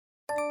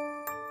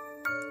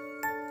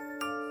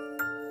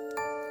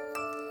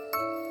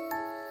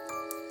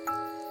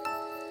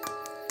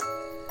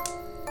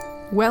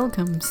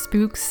Welcome,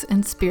 spooks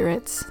and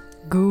spirits,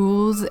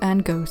 ghouls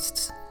and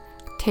ghosts.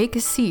 Take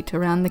a seat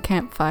around the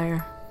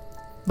campfire.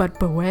 But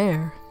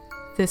beware,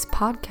 this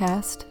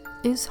podcast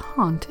is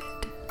haunted.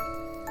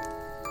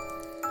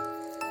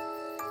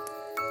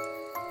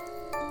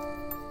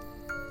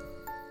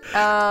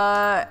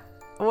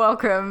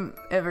 Welcome,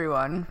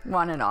 everyone,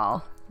 one and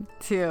all,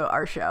 to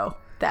our show.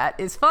 That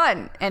is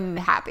fun and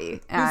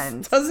happy.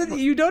 And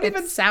you don't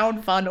even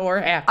sound fun or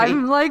happy.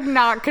 I'm like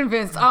not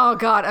convinced. Oh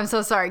God, I'm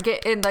so sorry.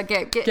 Get in the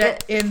game.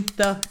 Get in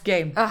the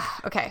game.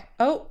 Okay.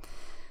 Oh.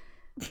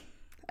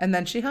 And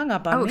then she hung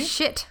up on me. Oh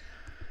shit.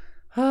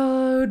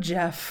 Oh,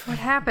 Jeff. What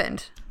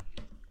happened?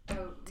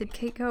 Did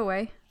Kate go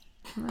away?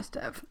 Must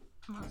have.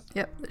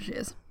 Yep, there she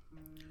is.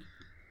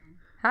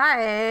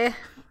 Hi.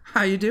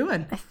 How you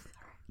doing?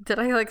 Did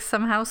I like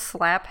somehow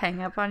slap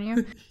hang up on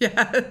you?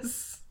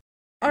 Yes.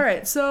 All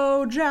right,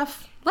 so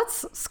Jeff.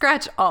 Let's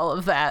scratch all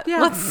of that. Yeah,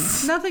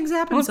 nothing's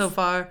happened so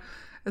far,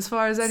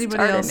 as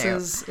anybody else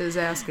is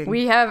asking.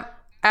 We have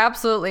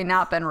absolutely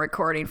not been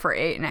recording for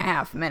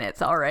 8.5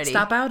 minutes already.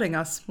 Stop outing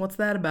us. What's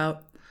that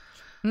about?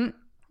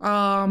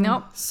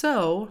 Nope.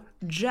 So,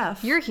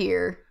 Jeff. You're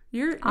here.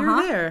 You're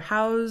there.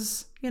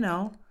 How's,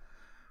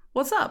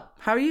 what's up?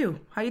 How are you?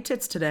 How you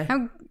tits today?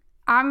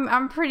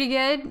 I'm pretty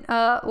good.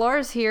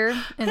 Laura's here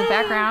in the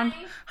background.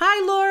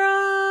 Hi,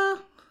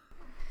 Laura.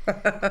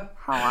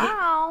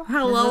 Hello.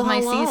 Hello, This is my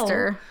hello.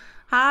 sister.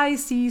 Hi,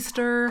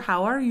 sister.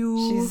 How are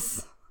you?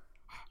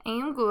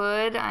 I'm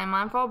good. I'm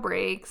on fall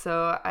break,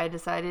 so I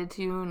decided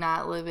to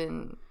not live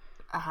in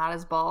hot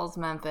as balls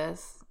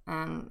Memphis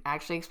and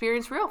actually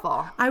experience real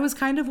fall. I was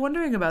kind of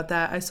wondering about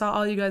that. I saw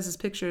all you guys'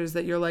 pictures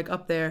that you're like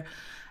up there,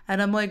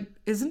 and I'm like,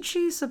 isn't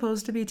she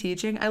supposed to be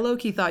teaching? I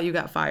low-key thought you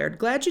got fired.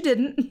 Glad you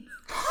didn't.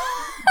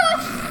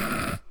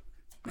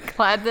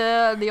 Glad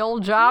the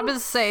old job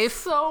is safe.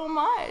 So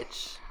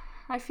much.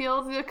 I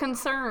feel the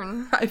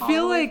concern. I feel all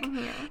the way like from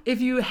here. if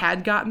you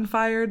had gotten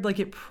fired, like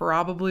it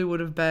probably would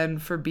have been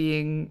for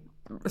being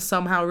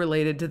somehow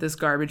related to this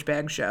garbage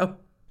bag show.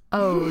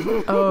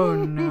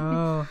 Oh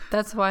no.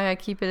 That's why I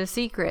keep it a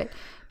secret.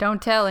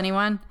 Don't tell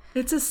anyone.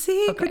 It's a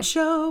secret Okay.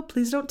 show.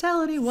 Please don't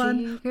tell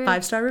anyone. Secret.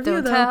 5-star review,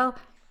 Don't though. tell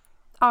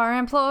our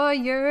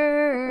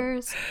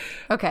employers.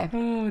 Okay.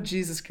 Oh,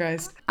 Jesus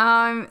Christ.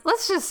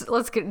 Let's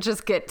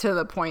just get to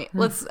the point.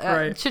 Let's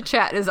Right. chit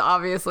chat is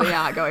obviously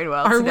not going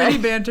well Our today. witty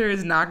banter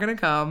is not going to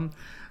come.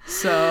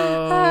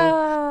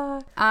 So,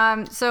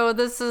 So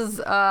this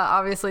is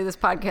obviously this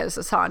podcast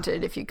is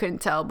haunted. If you couldn't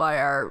tell by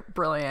our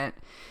brilliant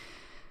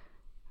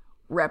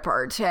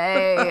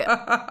repartee.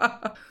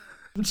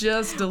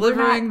 just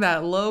delivering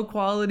that low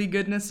quality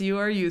goodness you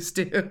are used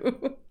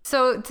to.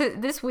 So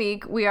this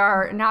week we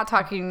are not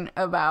talking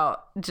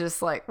about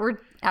just like we're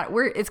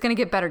it's gonna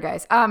get better,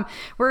 guys.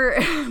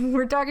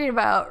 We're talking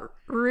about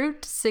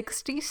Route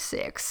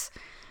 66.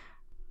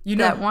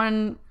 That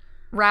one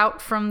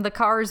route from the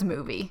Cars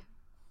movie.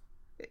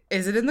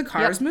 Is it in the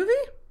Cars movie?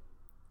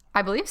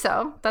 I believe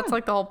so. That's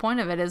like the whole point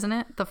of it, isn't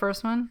it? The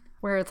first one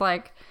where it's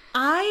like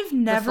I've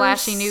never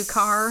flashy new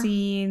car.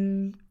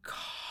 seen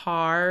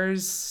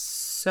Cars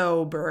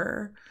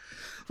sober.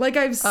 Like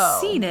I've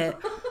seen it,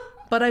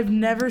 but I've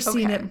never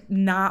seen it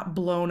not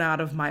blown out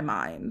of my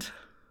mind.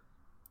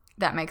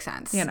 that makes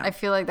sense. You know. I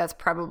feel like that's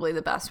probably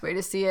the best way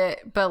to see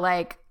it. But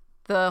like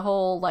the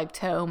whole like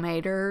tow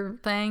mater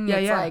thing,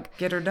 it's like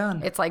get her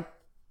done. it's like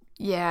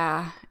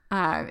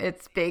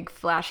it's big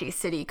flashy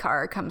city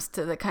car comes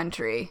to the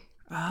country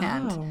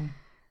and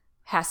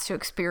has to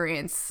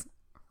experience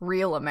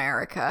real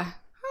America.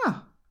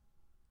 Huh.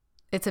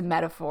 It's a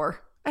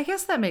metaphor. I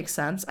guess that makes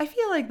sense. I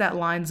feel like that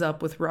lines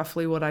up with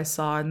roughly what I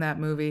saw in that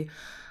movie.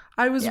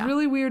 I was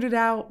really weirded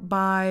out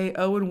by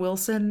Owen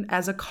Wilson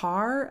as a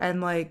car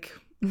and like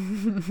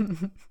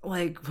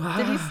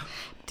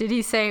Did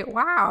he say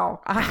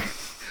wow?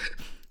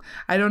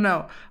 I don't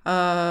know.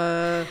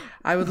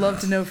 I would love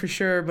to know for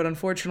sure, but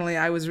unfortunately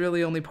I was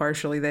really only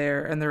partially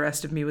there and the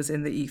rest of me was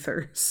in the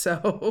ether.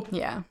 So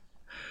Yeah.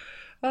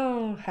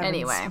 oh heavens.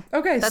 Anyway.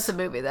 Okay. That's a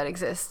movie that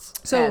exists.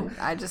 So- And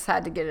I just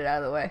had to get it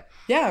out of the way.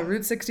 Yeah,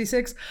 Route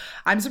 66.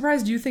 I'm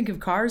surprised you think of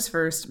Cars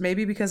first.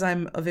 Maybe because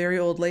I'm a very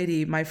old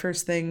lady. My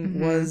first thing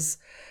was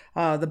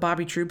the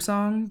Bobby Troop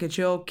song, Get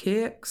Your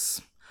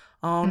Kicks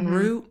on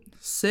Route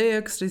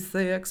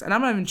 66. And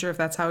I'm not even sure if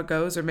that's how it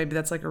goes or maybe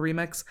that's like a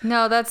remix.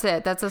 No, that's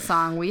it. That's a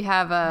song. We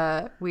have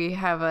a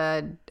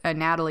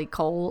Natalie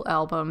Cole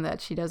album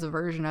that she does a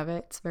version of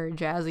it. It's very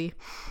jazzy.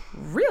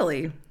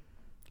 Really?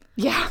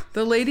 Yeah.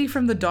 The lady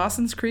from the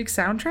Dawson's Creek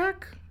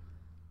soundtrack?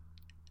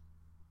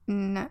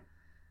 No,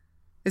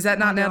 Is that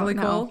not Natalie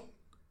know. Cole?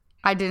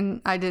 I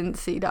didn't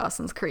see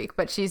Dawson's Creek,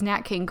 but she's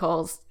Nat King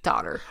Cole's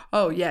daughter.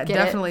 Oh, yeah, Get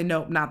definitely.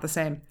 Nope, not the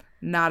same.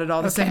 Not at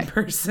all the same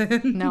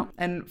person. No.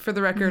 And for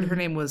the record, her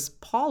name was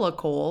Paula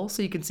Cole,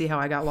 so you can see how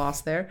I got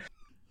lost there.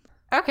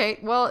 Okay,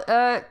 well,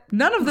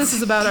 None of this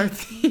is about our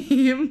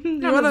theme.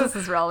 None of this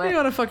is relevant. You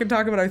want to fucking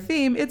talk about our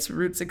theme? It's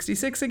Route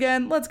 66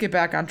 again. Let's get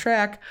back on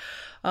track.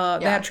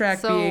 That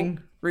track being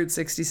Route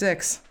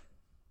 66.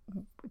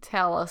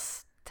 tell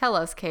us,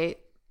 Kate,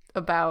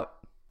 about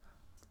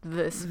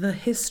this. The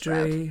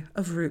history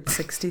of Route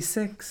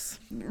 66.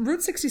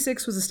 Route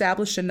 66 was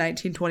established in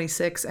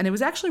 1926, and it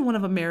was actually one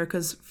of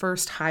America's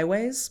first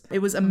highways. It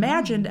was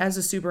imagined as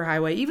a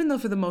superhighway, even though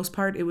for the most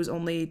part it was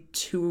only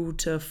 2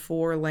 to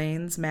 4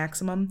 lanes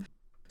maximum.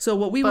 So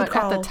what we would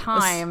call... at the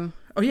time...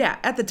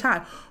 at the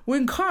time.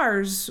 When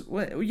cars,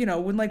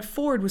 when like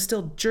Ford was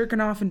still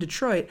jerking off in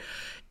Detroit,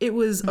 it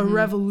was a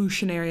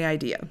revolutionary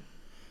idea.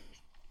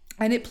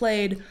 And it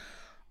played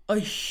a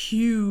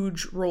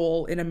huge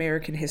role in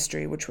American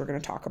history, which we're going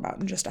to talk about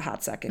in just a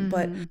hot second.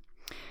 But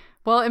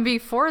well, and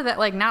before that,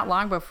 like not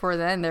long before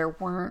then, there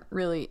weren't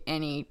really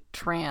any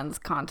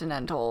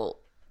transcontinental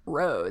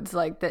roads.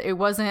 Like it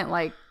wasn't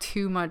like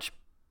too much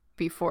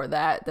before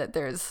that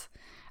there's,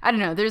 I don't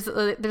know,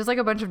 there's like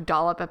a bunch of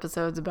dollop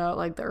episodes about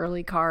like the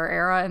early car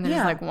era, and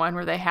there's like one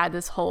where they had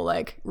this whole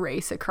like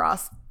race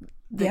across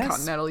the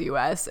continental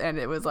US, and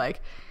it was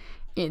like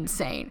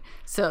insane.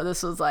 So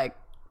this was like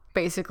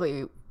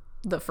basically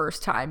the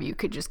first time you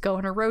could just go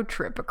on a road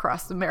trip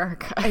across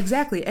America.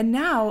 Exactly. And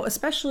now,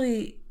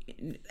 especially,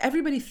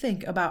 everybody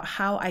think about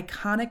how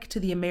iconic to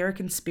the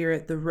American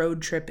spirit the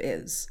road trip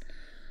is.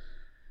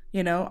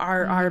 You know,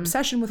 our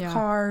obsession with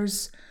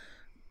cars,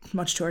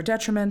 much to our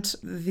detriment,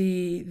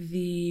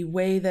 the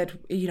way that,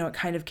 it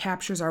kind of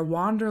captures our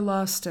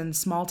wanderlust and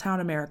small town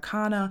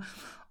Americana,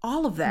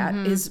 all of that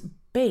is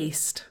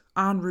based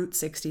on Route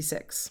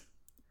 66.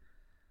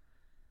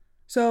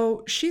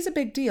 So she's a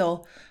big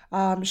deal.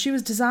 She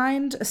was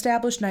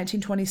established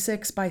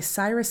 1926 by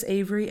Cyrus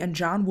Avery and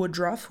John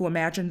Woodruff, who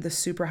imagined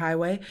this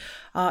superhighway.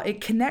 It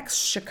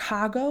connects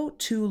Chicago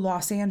to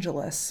Los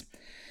Angeles,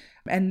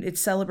 and it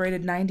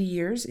celebrated 90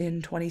 years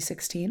in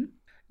 2016.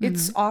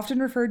 It's often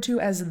referred to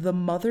as the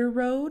Mother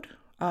Road.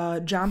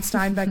 John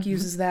Steinbeck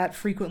uses that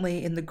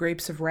frequently in The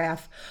Grapes of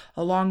Wrath,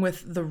 along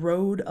with the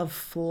Road of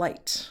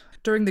Flight.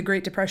 During the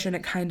Great Depression,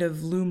 it kind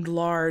of loomed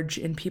large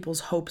in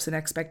people's hopes and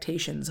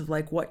expectations of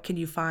like, what can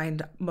you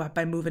find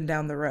by moving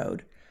down the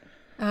road?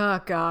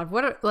 Oh God,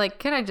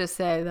 can I just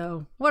say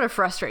though, what a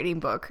frustrating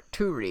book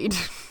to read.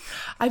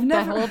 I've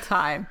never that whole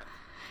time.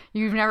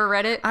 You've never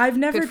read it? I've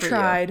never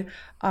tried.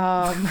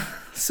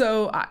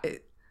 So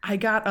I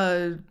got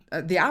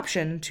the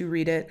option to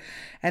read it,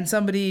 and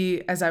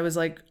somebody, as I was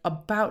like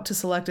about to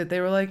select it, they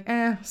were like,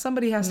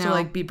 somebody has to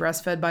like be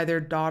breastfed by their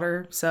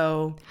daughter,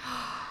 so.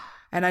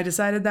 And I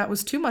decided that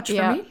was too much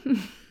for me.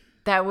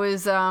 That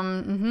was,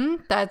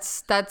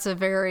 that's a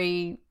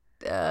very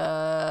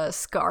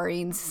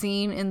scarring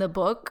scene in the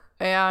book,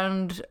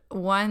 and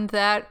one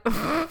that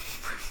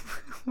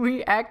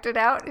we acted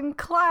out in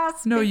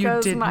class. No, you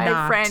did not. Because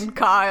my friend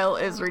Kyle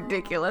is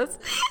ridiculous.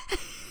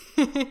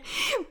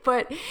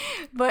 But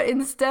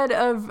instead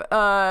of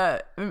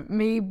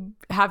me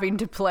having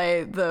to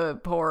play the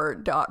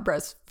poor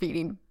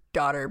breastfeeding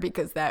daughter,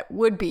 because that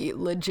would be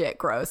legit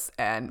gross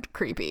and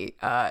creepy,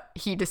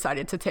 he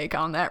decided to take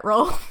on that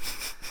role.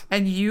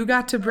 And you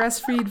got to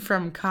breastfeed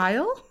from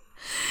Kyle?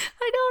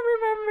 I don't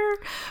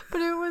remember,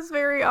 but it was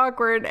very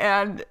awkward,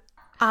 and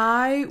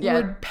I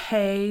would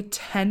pay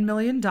 $10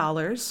 million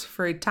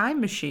for a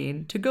time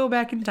machine to go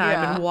back in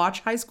time and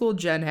watch high school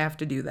Jen have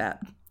to do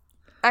that.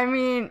 I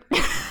mean,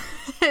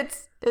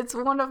 it's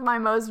one of my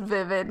most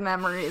vivid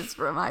memories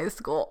from high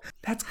school.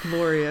 That's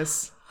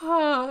glorious.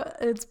 Oh,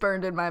 it's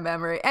burned in my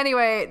memory.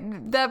 Anyway,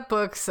 that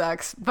book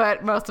sucks,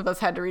 but most of us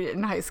had to read it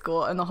in high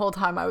school, and the whole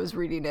time I was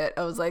reading it,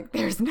 I was like,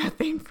 there's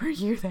nothing for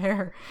you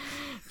there.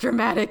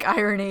 Dramatic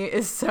irony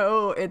is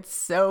so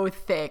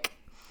thick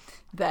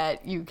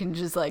that you can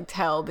just like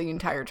tell the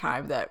entire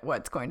time that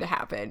what's going to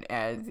happen,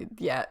 and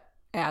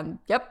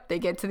they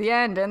get to the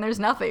end and there's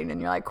nothing,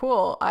 and you're like,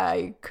 cool,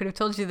 I could have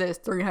told you this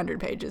 300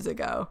 pages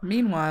ago.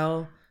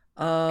 Meanwhile,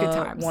 good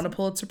times. Won a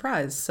Pulitzer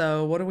Prize,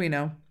 so what do we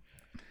know?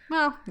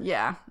 Well,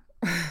 yeah.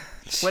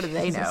 What do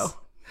they know?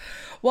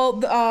 Well,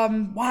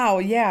 wow,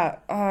 yeah.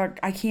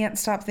 I can't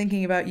stop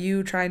thinking about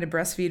you trying to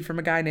breastfeed from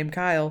a guy named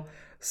Kyle.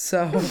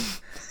 So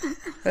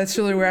that's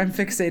really where I'm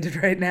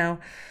fixated right now.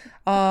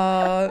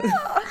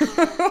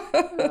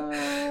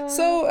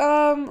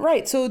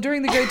 So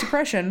during the Great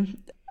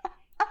Depression...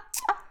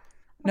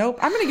 Nope,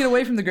 I'm going to get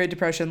away from the Great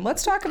Depression.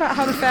 Let's talk about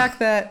how the fact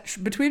that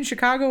between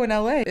Chicago and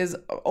LA is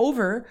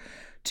over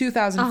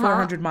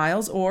 2,400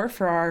 miles, or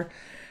for our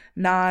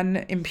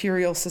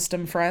non-imperial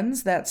system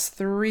friends, that's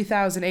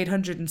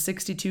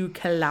 3,862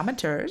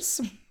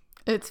 kilometers.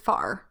 It's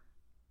far.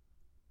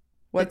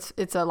 What?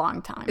 It's a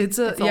long time. It's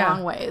a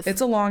long ways. It's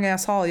a long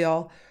ass haul,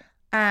 y'all.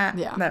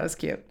 Yeah, that was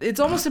cute.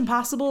 It's almost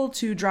impossible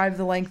to drive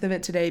the length of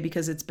it today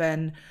because it's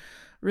been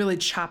really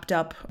chopped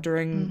up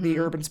during the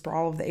urban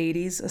sprawl of the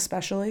 80s,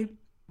 especially.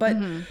 But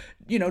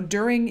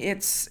during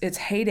its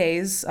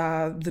heydays,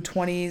 the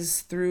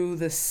 20s through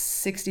the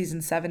 60s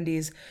and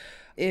 70s,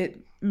 it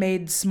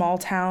made small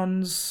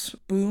towns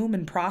boom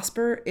and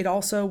prosper. It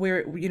also,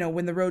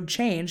 when the road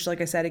changed,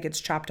 like I said, it gets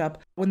chopped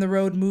up. When the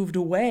road moved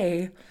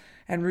away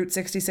and Route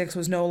 66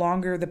 was no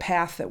longer the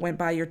path that went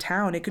by your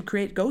town, it could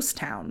create ghost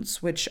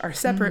towns, which are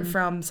separate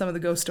from some of the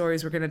ghost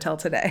stories we're going to tell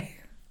today.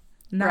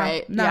 not,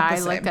 right. not Yeah, the I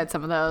same. looked at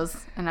some of those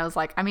and I was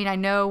like, I mean, I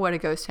know what a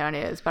ghost town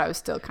is, but I was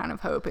still kind of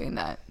hoping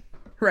that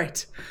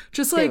Right.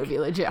 Just it like would be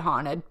legit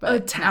haunted. But a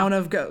town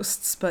of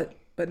ghosts, but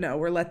no,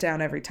 we're let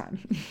down every time.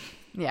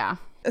 yeah.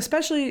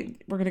 Especially,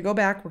 we're going to go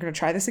back, we're going to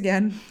try this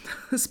again.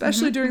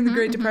 Especially during the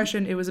Great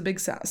Depression, it was a big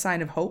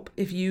sign of hope.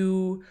 If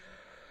you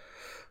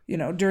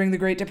during the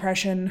Great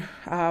Depression,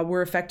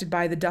 were affected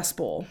by the Dust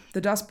Bowl.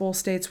 The Dust Bowl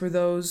states were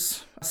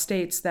those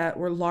states that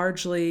were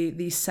largely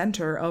the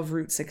center of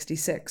Route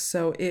 66.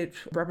 So it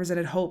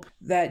represented hope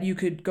that you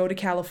could go to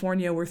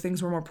California where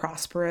things were more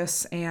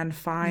prosperous and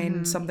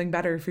find something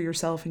better for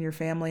yourself and your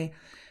family.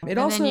 And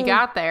then you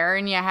got there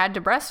and you had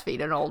to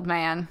breastfeed an old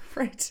man.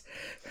 Right.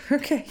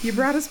 Okay, you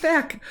brought us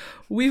back.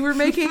 We were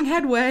making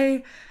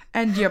headway,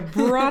 and you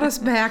brought us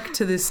back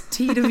to this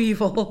teat of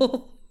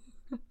evil.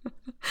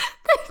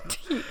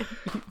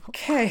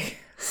 Okay,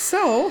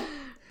 so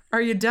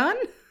are you done?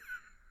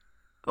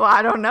 Well,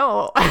 I don't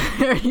know.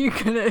 Are you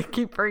going to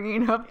keep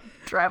bringing up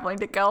traveling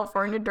to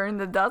California during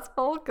the Dust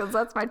Bowl? Because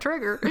that's my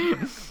trigger.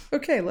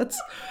 Okay,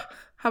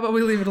 how about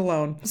we leave it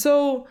alone?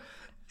 So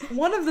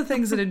one of the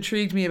things that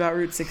intrigued me about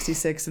Route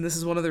 66, and this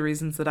is one of the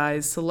reasons that I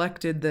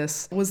selected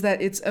this, was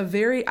that it's a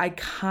very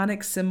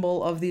iconic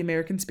symbol of the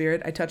American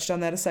spirit. I touched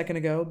on that a second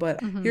ago,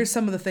 but here's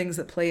some of the things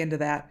that play into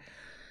that.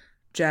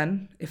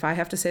 Jen, if I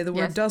have to say the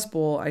word Dust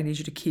Bowl, I need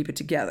you to keep it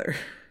together.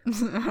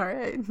 All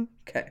right.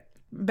 Okay.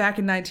 Back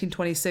in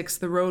 1926,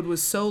 the road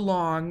was so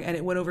long and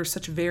it went over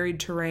such varied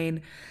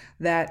terrain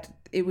that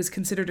it was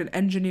considered an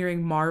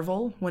engineering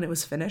marvel when it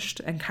was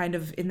finished. And kind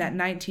of in that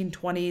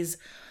 1920s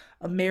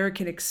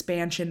American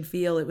expansion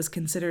feel, it was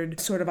considered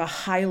sort of a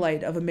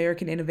highlight of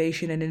American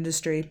innovation and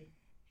industry.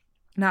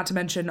 Not to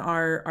mention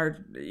our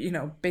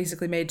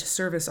basically made to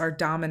service our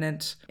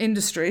dominant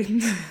industry,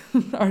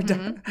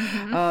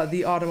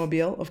 the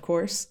automobile, of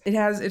course.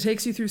 It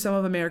takes you through some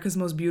of America's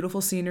most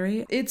beautiful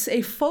scenery. It's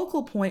a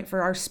focal point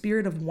for our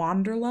spirit of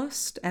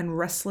wanderlust and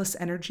restless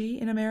energy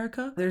in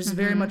America. There's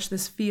very much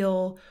this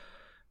feel,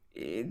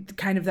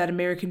 kind of that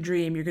American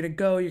dream. You're going to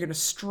go, you're going to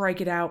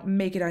strike it out,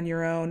 make it on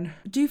your own.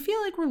 Do you feel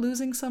like we're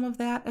losing some of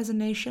that as a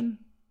nation?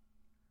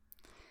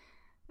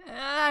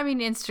 I mean,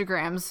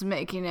 Instagram's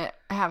making it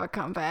have a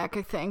comeback,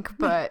 I think,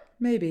 but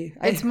maybe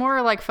it's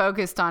more like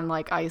focused on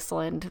like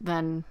Iceland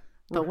than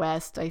the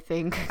West, I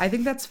think. I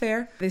think that's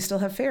fair. They still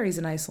have ferries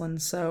in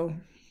Iceland, so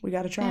we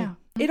got to try.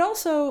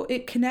 Yeah.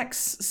 It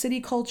connects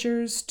city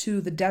cultures to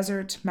the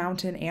desert,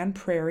 mountain, and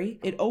prairie.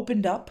 It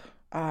opened up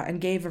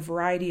and gave a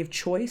variety of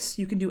choice.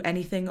 You can do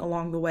anything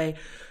along the way.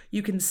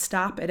 You can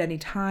stop at any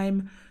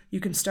time.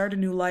 You can start a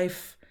new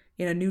life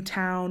in a new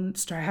town,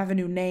 have a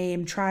new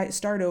name,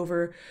 start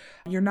over.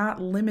 You're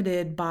not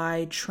limited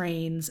by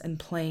trains and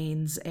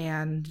planes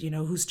and,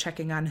 who's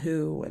checking on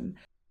who.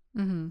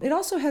 And it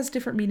also has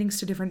different meanings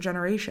to different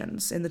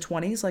generations. In the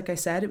 20s, like I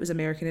said, it was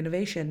American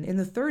innovation. In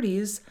the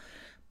 30s,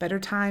 better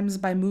times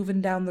by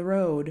moving down the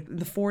road. In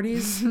the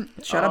 40s,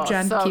 shut up,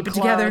 Jen, so keep it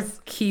close. together.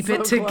 Keep So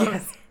it together.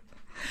 close.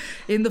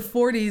 In the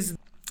 40s,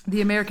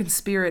 the American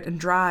spirit and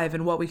drive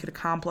and what we could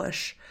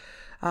accomplish.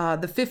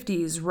 The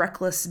 50s,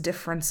 reckless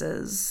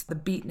differences, the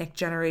beatnik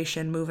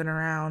generation moving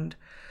around.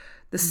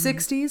 The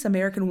 60s,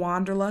 American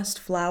wanderlust,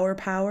 flower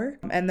power,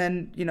 and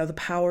then, the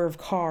power of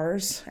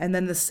cars. And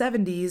then the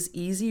 70s,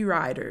 easy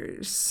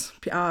riders,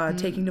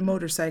 taking to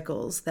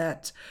motorcycles,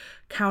 that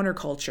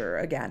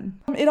counterculture again.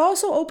 It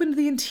also opened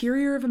the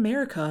interior of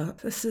America.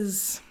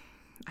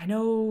 I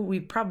know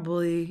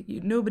everybody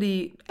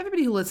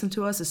who listens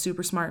to us is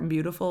super smart and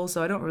beautiful,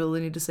 so I don't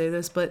really need to say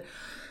this, but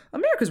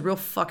America's real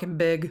fucking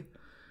big.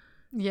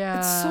 Yeah.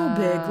 It's so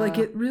big. Like,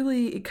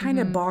 it kind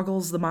of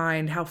boggles the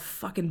mind how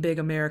fucking big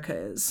America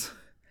is.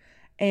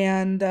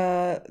 And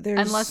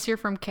there's... Unless you're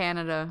from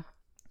Canada.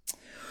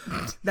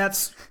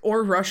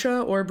 or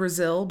Russia or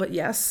Brazil, but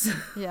yes.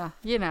 Yeah,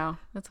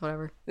 that's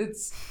whatever.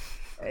 It's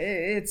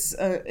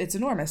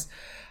enormous.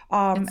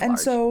 And large.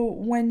 so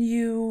when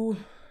you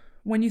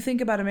think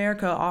about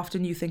America,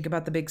 often you think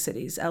about the big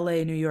cities,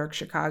 LA, New York,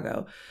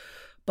 Chicago.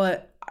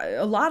 But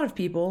a lot of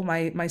people,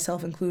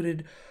 myself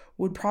included,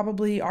 would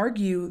probably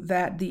argue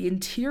that the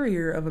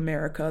interior of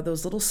America,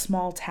 those little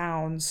small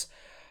towns,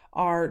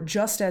 are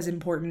just as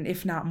important,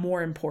 if not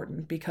more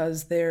important,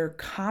 because they're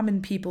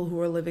common people who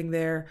are living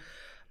there,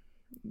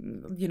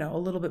 a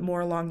little bit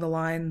more along the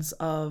lines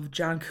of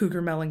John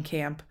Cougar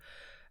Mellencamp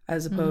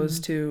as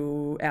opposed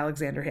to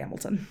Alexander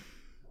Hamilton.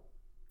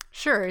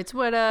 Sure, it's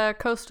what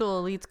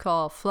coastal elites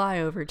call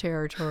flyover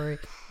territory.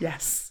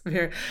 Yes.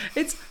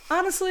 It's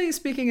honestly,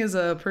 speaking as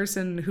a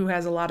person who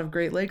has a lot of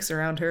Great Lakes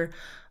around her,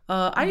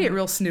 I get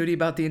real snooty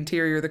about the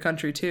interior of the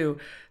country too.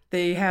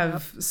 They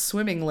have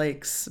swimming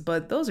lakes,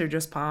 but those are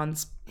just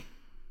ponds.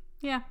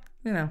 Yeah.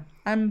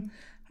 I'm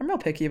real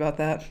picky about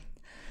that.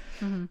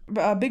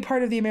 A big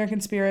part of the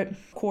American spirit,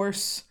 of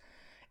course,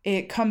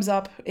 it comes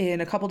up in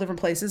a couple different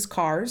places.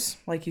 Cars,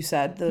 like you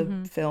said,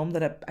 the film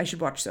that I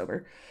should watch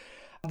sober.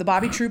 The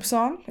Bobby Troop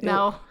song.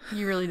 No,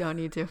 you really don't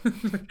need to.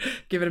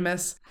 Give it a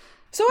miss.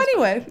 So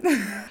anyway,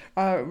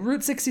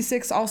 Route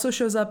 66 also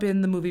shows up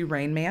in the movie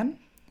Rain Man.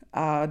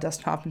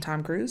 Dustin Hoffman,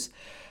 Tom Cruise.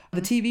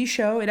 The TV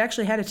show, it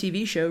actually had a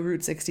TV show,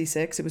 Route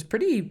 66. It was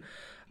pretty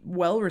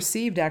well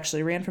received,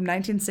 actually. Ran from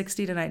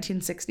 1960 to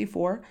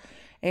 1964.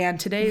 And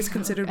today is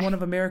considered one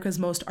of America's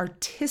most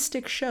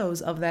artistic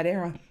shows of that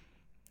era.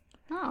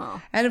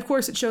 Oh. And of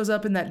course, it shows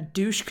up in that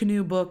douche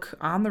canoe book,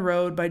 On the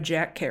Road by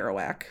Jack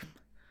Kerouac.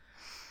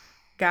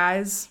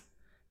 Guys,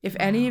 if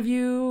any of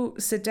you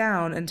sit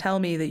down and tell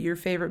me that your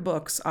favorite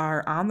books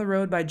are On the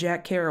Road by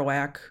Jack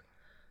Kerouac,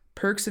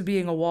 Perks of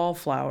Being a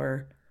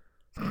Wallflower,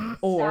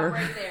 or... Stop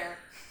right there.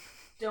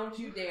 Don't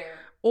you dare.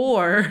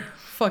 Or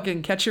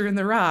fucking Catcher in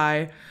the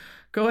Rye,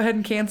 go ahead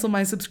and cancel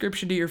my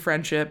subscription to your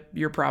friendship.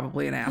 You're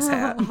probably an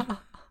asshat.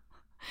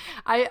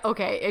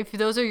 Okay, if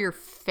those are your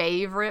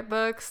favorite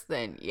books,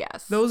 then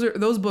yes.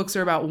 Those books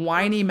are about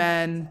whiny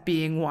men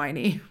being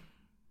whiny.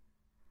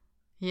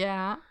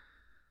 Yeah.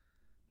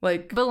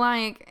 Like, But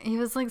like, he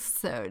was like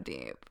so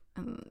deep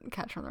in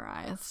Catcher in the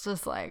Rye. It's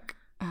just like,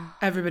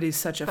 everybody's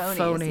such a phonies,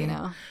 phony. you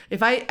know?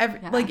 If I ever,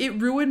 like, it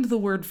ruined the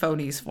word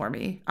phonies for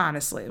me,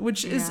 honestly,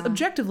 which is Yeah.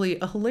 objectively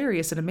a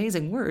hilarious and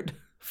amazing word.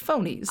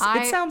 Phonies.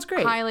 It sounds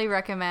great. I highly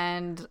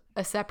recommend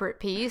a separate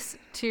piece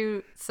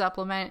to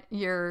supplement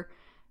your,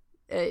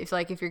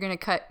 if you're going to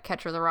cut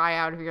Catcher in the Rye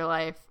out of your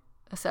life,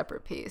 a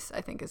separate piece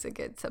I think is a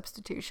good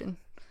substitution.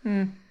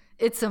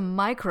 It's a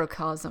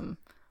microcosm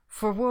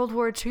for World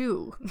War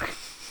II.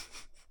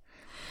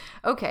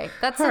 Okay,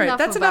 that's All right, enough.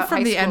 that's about enough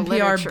from the high school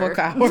NPR literature. book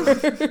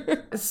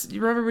hour.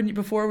 You remember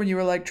before when you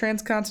were like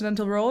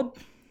Transcontinental Road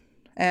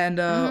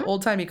and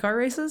old timey car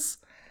races?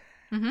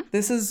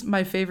 This is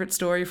my favorite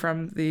story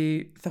from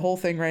the whole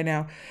thing right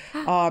now.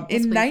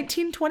 In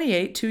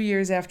 1928, 2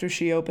 years after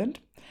she opened,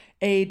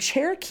 a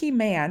Cherokee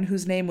man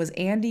whose name was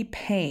Andy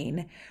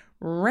Payne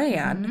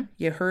ran,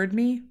 you heard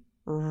me,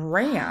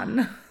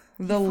 ran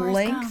the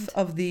length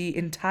of the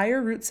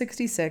entire Route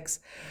 66,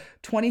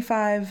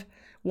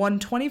 won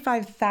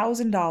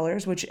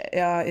 $25,000, which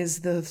is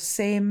the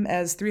same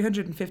as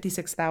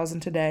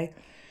 $356,000 today.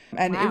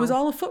 And it was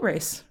all a foot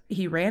race.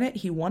 He ran it,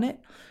 he won it,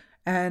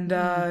 and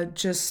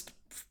just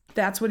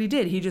that's what he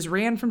did. He just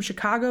ran from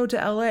Chicago to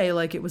LA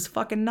like it was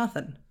fucking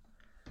nothing.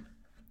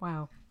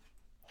 Wow.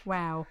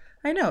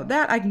 I know,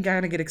 that I can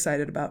kind of get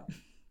excited about.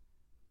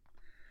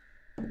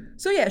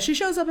 So yeah, she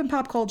shows up in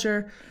pop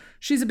culture.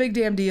 She's a big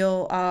damn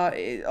deal.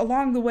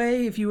 Along the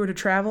way, if you were to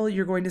travel,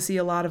 you're going to see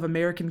a lot of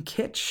American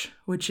kitsch,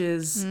 which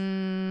is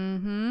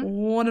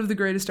one of the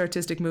greatest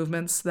artistic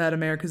movements that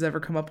America's ever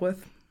come up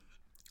with.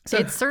 So,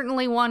 It's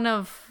certainly one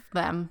of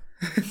them.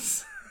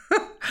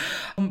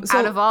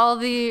 Out of all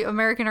the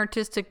American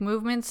artistic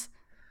movements,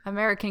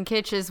 American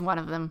kitsch is one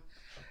of them.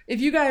 if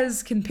you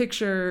guys can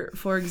picture,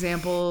 for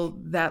example,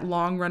 that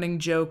long-running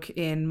joke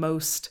in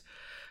most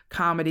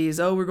comedies,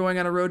 oh, we're going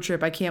on a road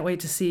trip, I can't wait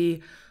to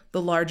see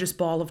the largest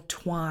ball of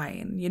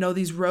twine, you know,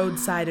 these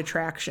roadside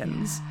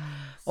attractions.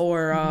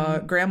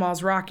 Or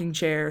grandma's rocking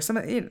chair, some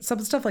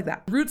stuff like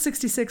that. Route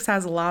 66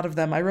 has a lot of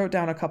them. I wrote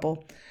down a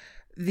couple.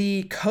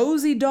 The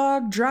Cozy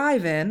Dog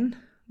Drive-In,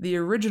 the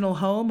original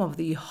home of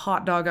the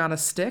hot dog on a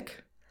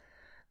stick.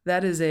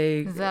 Is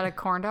that a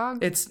corn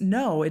dog?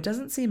 No, it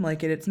doesn't seem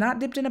like it. It's not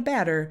dipped in a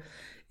batter.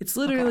 It's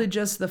literally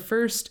just the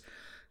first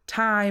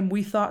time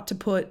we thought to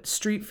put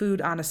street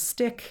food on a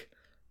stick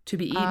to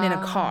be eaten in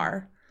a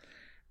car.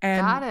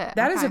 And Got it.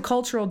 that is a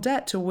cultural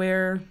debt to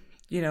where,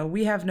 you know,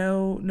 we have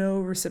no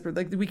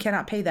reciprocal, like we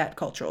cannot pay that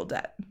cultural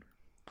debt.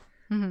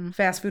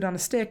 Fast food on a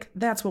stick,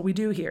 that's what we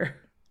do here.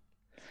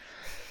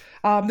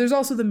 There's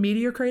also the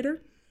Meteor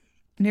Crater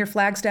near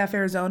Flagstaff,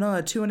 Arizona,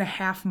 a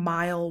 2.5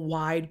 mile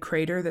wide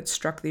crater that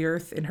struck the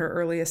earth in her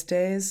earliest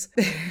days.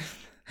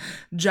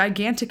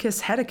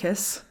 Giganticus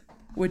Heticus,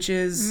 which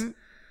is,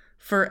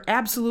 for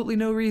absolutely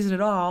no reason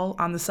at all,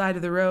 on the side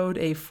of the road,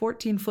 a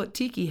 14-foot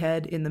tiki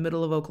head in the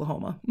middle of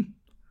Oklahoma.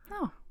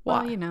 Oh,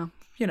 Why? well, you know.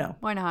 You know.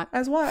 Why not?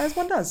 As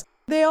one does.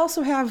 They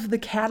also have the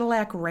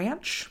Cadillac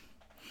Ranch.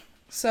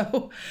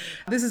 So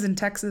this is in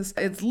Texas.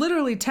 It's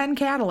literally 10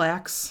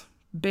 Cadillacs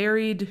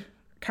buried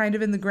kind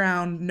of in the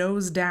ground,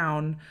 nose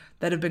down,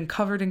 that have been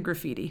covered in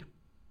graffiti.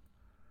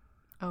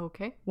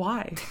 Okay.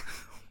 Why?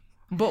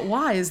 But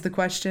why is the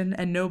question,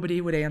 and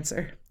nobody would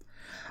answer.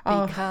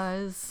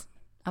 Because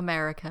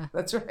America.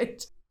 That's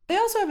right. They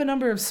also have a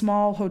number of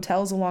small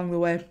hotels along the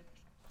way.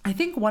 I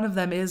think one of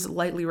them is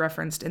lightly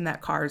referenced in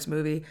that Cars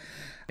movie.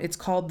 It's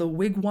called the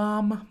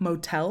Wigwam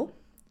Motel.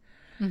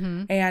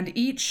 And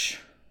each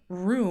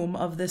room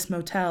of this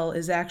motel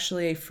is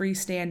actually a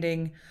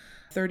freestanding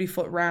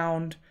 30-foot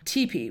round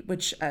teepee,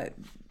 which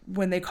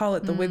when they call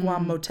it the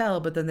Wigwam Motel,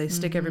 but then they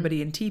stick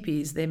everybody in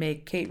teepees, they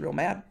make Kate real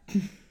mad.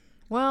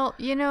 Well,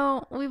 you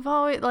know, we've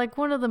always, like,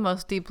 one of the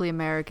most deeply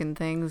American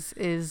things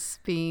is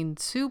being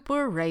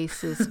super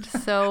racist.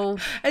 So,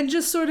 And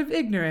just sort of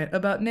ignorant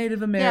about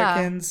Native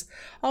Americans.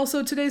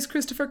 Also, today's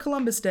Christopher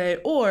Columbus Day,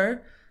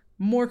 or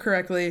more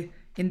correctly,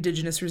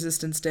 Indigenous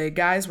Resistance Day.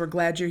 Guys, we're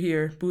glad you're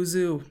here.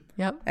 Boozoo.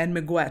 yep. And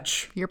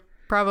miigwech. You're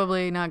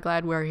probably not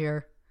glad we're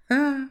here,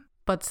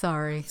 but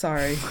sorry.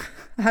 Sorry.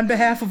 On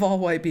behalf of all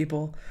white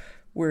people,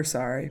 we're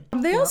sorry.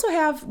 They also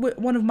have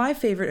one of my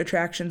favorite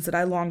attractions that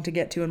I long to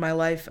get to in my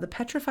life, the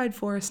Petrified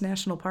Forest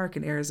National Park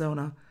in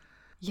Arizona.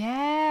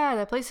 Yeah,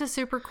 that place is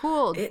super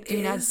cool. It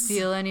Do not is.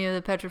 steal any of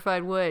the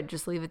petrified wood.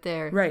 Just leave it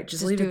there. Right,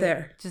 just leave do it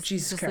there. Just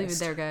Jesus leave it Christ.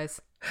 there, guys.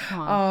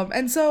 Come on.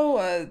 And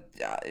so,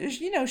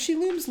 she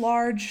looms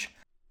large,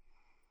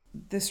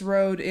 this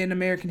road in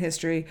American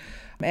history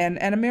and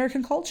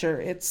American culture.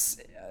 It's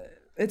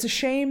a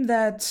shame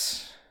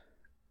that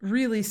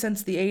really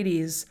since the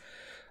 80s,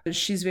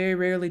 she's very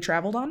rarely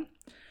traveled on.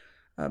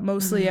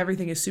 Mostly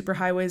everything is super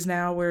highways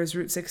now, whereas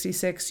Route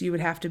 66, you would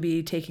have to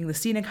be taking the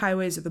scenic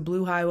highways or the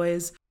blue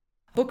highways.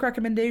 Book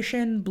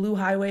recommendation, Blue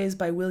Highways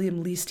by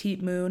William Least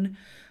Heat Moon,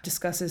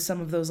 discusses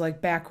some of those like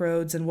back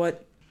roads and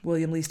what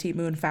William Least Heat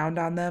Moon found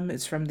on them.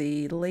 It's from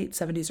the late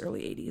 70s,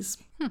 early 80s.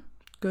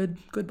 Good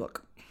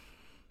book.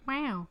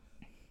 Wow.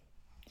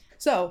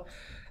 So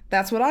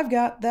that's what I've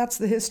got. That's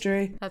the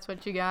history. That's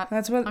what you got?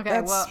 That's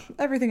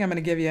everything I'm going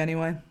to give you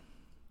anyway.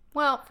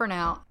 Well, for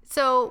now.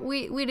 So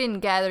we didn't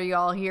gather you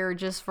all here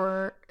just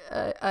for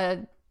a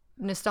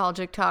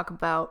nostalgic talk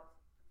about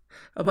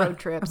road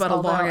trips. About a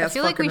long ass I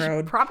feel like fucking we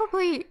road.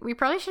 probably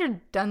should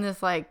have done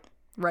this like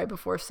right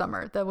before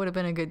summer. That would have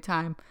been a good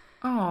time.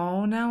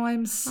 Oh, now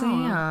I'm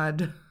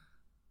sad.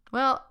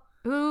 Well,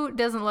 who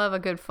doesn't love a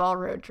good fall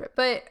road trip?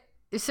 But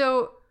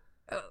so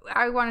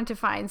I wanted to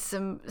find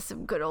some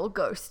good old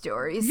ghost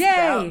stories.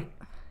 Yay!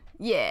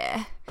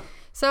 Yeah.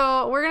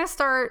 So we're gonna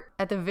start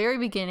at the very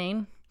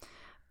beginning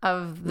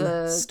of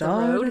the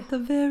road. At the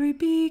very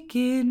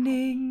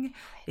beginning.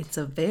 It's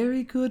a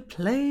very good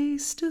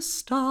place to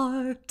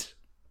start.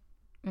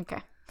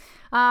 Okay.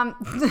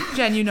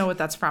 Jen, you know what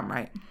that's from,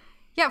 right?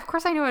 Yeah, of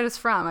course I know what it's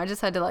from. I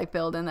just had to like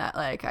build in that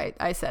like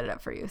I set it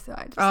up for you, so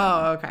I just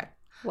Okay.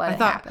 let it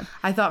happen.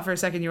 I thought for a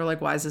second you were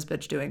like, why is this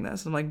bitch doing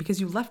this? I'm like, because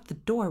you left the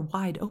door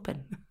wide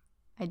open.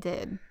 I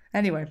did.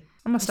 Anyway,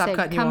 I'm gonna stop Said,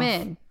 cutting you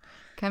off.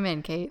 Come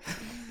in, Kate,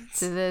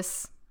 to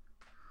this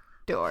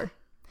door.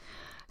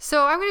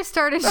 So I'm gonna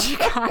start in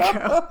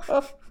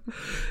Chicago.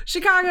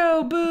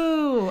 Chicago,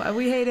 boo!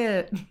 We hate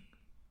it.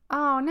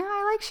 Oh no,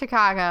 I like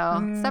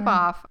Chicago. Step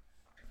off.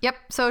 Yep.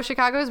 So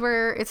Chicago is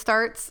where it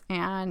starts,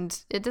 and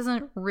it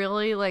doesn't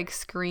really like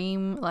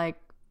scream like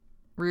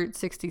Route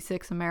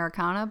 66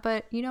 Americana,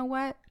 but you know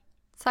what?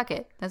 Suck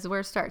it. That's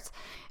where it starts.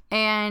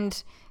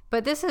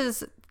 But this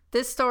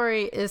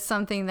story is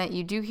something that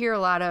you do hear a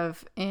lot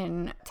of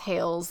in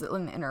tales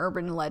and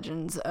urban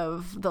legends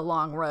of the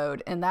long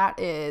road, and that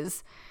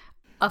is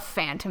a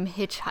phantom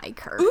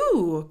hitchhiker.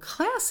 Ooh,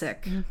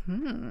 classic.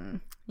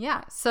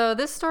 Yeah. So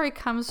this story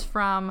comes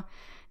from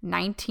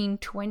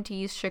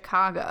 1920s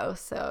Chicago.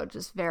 So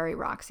just very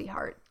Roxy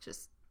Hart.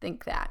 Just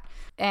think that.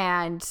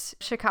 And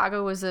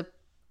Chicago was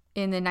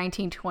in the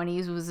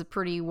 1920s was a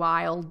pretty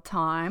wild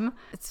time.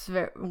 It's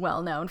very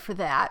well known for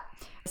that.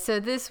 So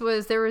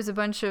there was a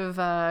bunch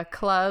of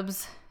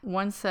clubs.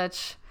 One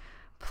such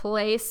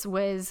place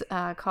was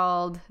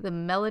called the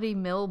Melody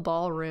Mill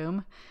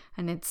Ballroom,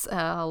 and it's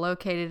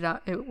located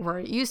where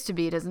it used to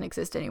be. It doesn't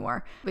exist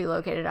anymore. Be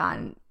located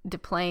on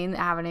DePlaine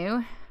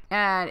Avenue,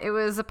 and it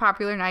was a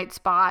popular night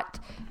spot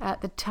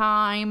at the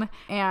time,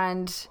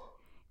 and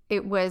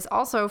it was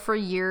also for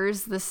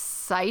years the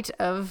site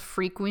of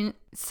frequent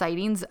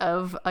sightings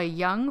of a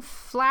young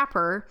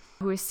flapper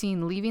who was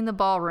seen leaving the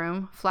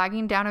ballroom,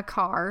 flagging down a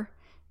car,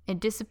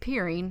 and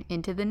disappearing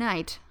into the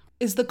night.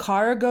 Is the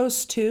car a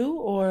ghost too,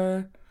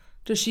 or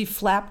does she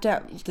flag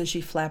down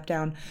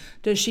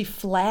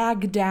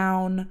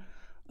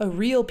a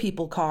real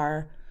people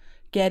car,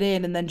 get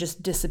in, and then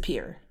just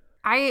disappear?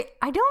 I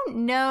don't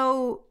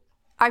know.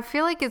 I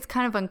feel like it's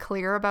kind of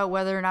unclear about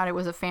whether or not it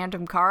was a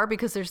phantom car,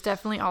 because there's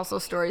definitely also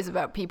stories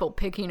about people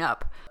picking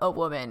up a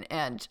woman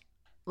and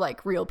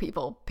like real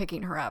people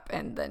picking her up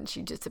and then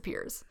she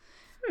disappears.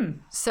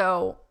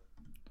 So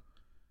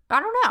I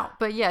don't know.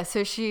 But yeah,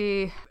 so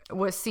she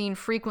was seen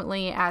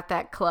frequently at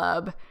that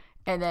club,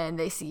 and then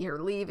they see her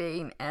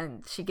leaving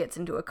and she gets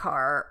into a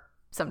car,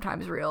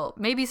 sometimes real,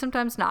 maybe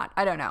sometimes not.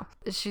 I don't know.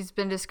 She's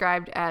been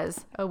described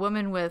as a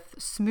woman with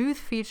smooth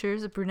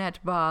features, a brunette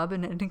bob,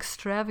 and an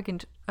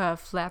extravagant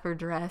flapper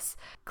dress,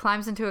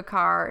 climbs into a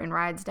car and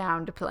rides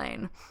down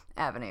DePlaine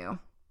Avenue.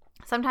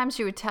 Sometimes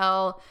she would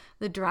tell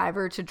the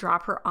driver to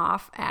drop her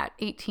off at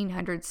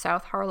 1800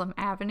 South Harlem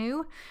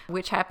Avenue,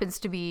 which happens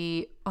to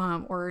be,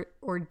 or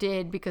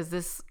did, because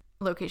this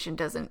location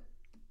doesn't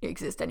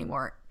exist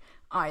anymore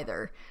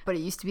either, but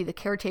it used to be the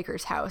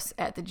caretaker's house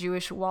at the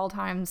Jewish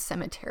Waldheim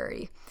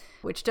Cemetery,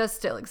 which does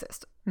still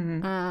exist.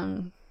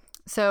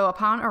 So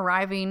upon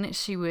arriving,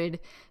 she would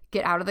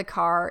get out of the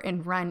car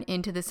and run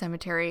into the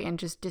cemetery and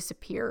just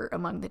disappear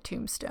among the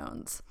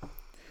tombstones.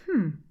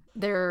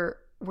 There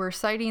were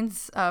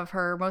sightings of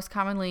her most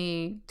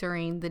commonly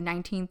during the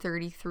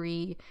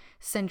 1933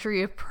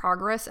 Century of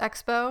Progress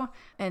Expo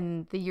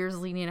and the years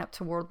leading up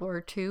to World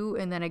War II,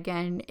 and then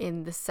again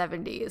in the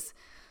 70s.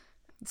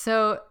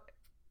 So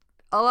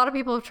a lot of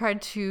people have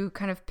tried to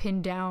kind of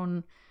pin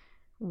down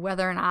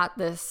whether or not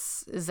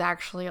this is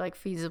actually like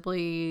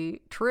feasibly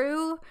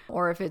true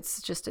or if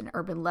it's just an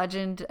urban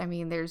legend. I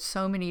mean, there's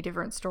so many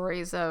different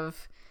stories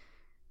of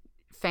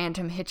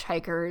phantom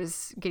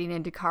hitchhikers getting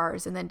into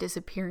cars and then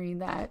disappearing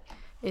that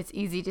it's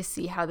easy to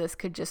see how this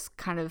could just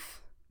kind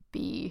of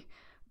be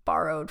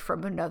borrowed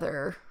from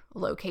another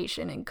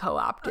location and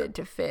co-opted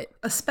to fit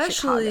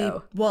especially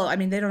Chicago. Well, I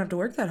mean, they don't have to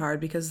work that hard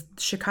because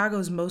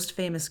Chicago's most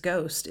famous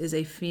ghost is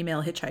a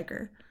female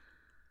hitchhiker.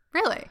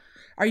 Really?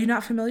 Are you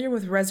not familiar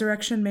with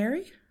Resurrection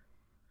Mary?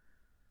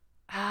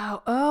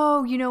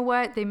 Oh, you know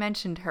what? They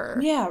mentioned her.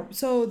 Yeah,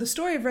 so the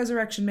story of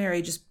Resurrection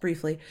Mary, just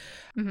briefly.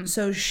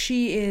 So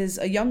she is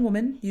a young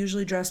woman,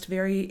 usually dressed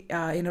very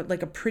in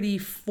like a pretty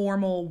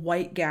formal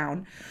white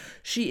gown.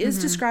 She is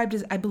described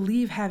as, I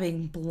believe,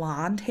 having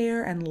blonde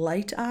hair and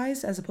light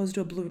eyes as opposed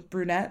to a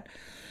brunette.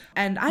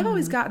 And I've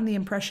always gotten the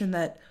impression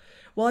that,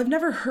 well, I've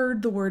never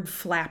heard the word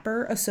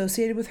flapper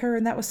associated with her,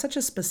 and that was such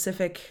a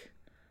specific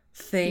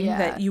thing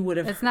that you would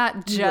have. It's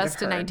not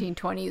just a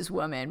 1920s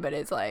woman, but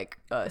it's like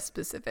a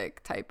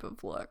specific type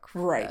of look,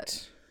 right?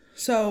 that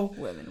So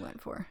women went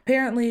for.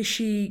 apparently,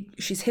 she's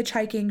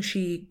hitchhiking.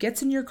 She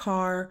gets in your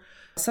car.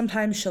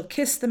 Sometimes she'll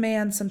kiss the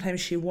man. Sometimes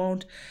she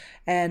won't.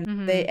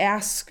 And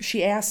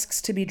she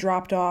asks to be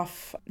dropped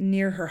off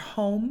near her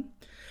home.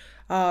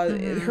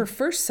 Her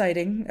first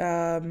sighting,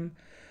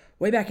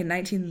 way back in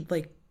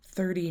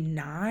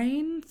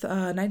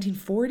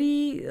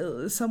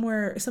 1940,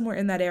 somewhere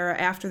in that era,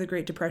 after the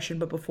Great Depression,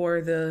 but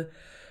before the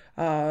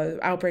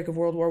outbreak of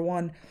World War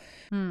I.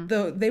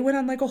 They went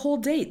on like a whole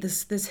date.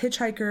 This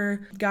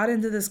hitchhiker got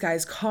into this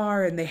guy's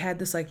car and they had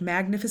this like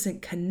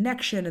magnificent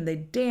connection and they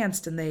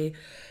danced and they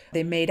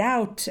made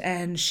out,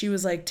 and she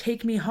was like,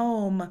 "Take me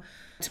home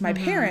to my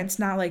parents,"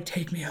 not like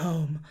 "take me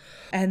home."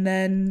 And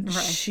then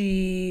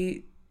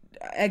she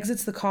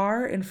exits the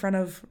car in front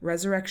of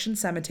Resurrection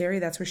Cemetery.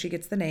 That's where she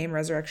gets the name,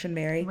 Resurrection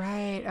Mary.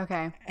 Right.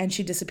 Okay. And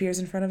she disappears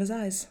in front of his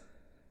eyes.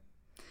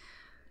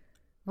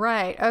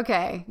 Right.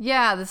 Okay.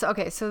 Yeah.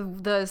 Okay. So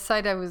the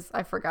site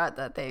I forgot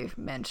that they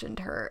mentioned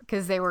her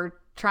because they were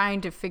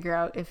trying to figure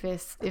out if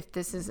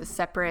this is a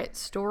separate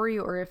story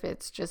or if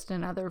it's just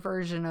another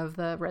version of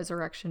the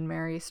Resurrection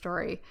Mary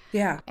story.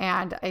 Yeah.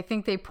 And I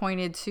think they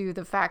pointed to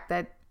the fact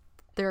that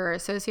they're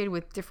associated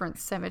with different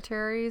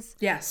cemeteries.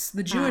 Yes,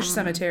 the Jewish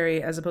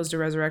cemetery as opposed to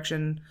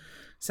Resurrection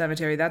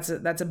Cemetery. That's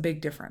a big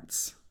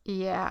difference.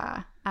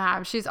 Yeah.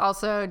 She's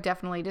also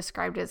definitely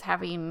described as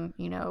having,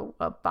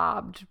 a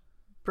bobbed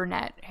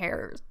brunette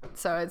hair.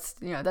 So it's,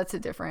 that's a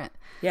different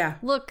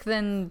look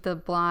than the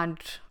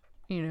blonde,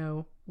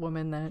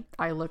 woman that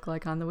I look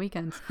like on the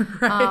weekends.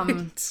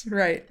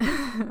 Right.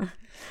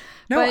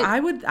 No, I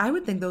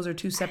would think those are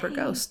two separate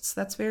ghosts.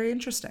 That's very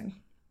interesting.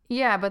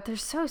 Yeah, but they're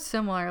so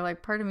similar.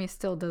 Like, part of me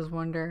still does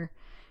wonder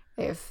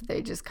if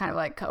they just kind of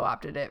like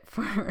co-opted it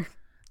for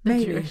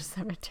the Jewish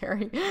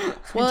cemetery.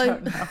 Well, I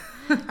don't know.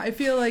 I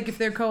feel like if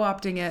they're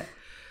co-opting it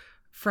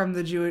from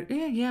the Jewish,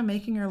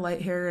 making her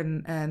light hair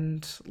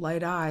and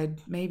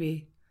light-eyed,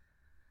 maybe.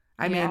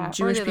 I mean,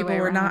 Jewish people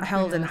were not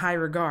held in high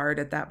regard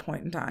at that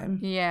point in time.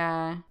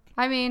 Yeah.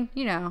 I mean,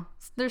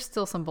 there's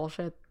still some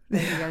bullshit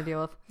that you gotta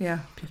deal with. Yeah.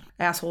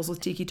 Assholes with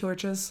tiki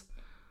torches.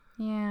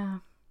 Yeah.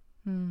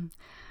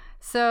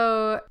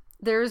 So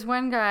there's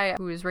one guy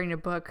who was writing a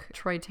book,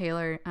 Troy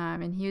Taylor,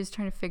 and he was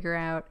trying to figure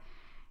out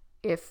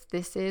if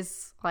this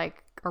is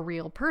like a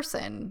real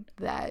person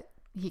that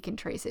he can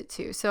trace it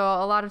to. So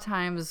a lot of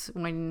times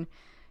when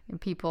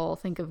people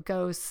think of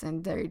ghosts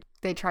and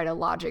they try to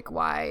logic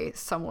why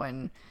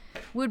someone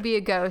would be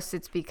a ghost,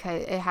 it's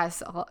because it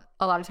has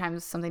a lot of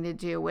times something to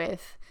do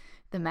with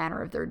the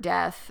manner of their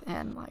death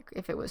and like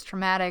if it was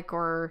traumatic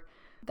or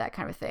that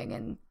kind of thing.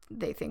 And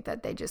they think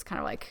that they just kind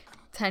of like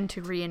tend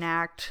to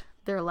reenact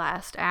their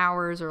last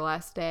hours or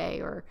last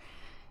day or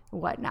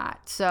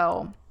whatnot.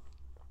 So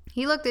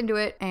he looked into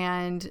it,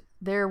 and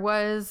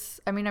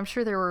I'm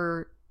sure there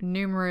were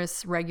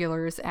numerous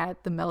regulars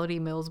at the Melody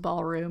Mills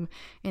Ballroom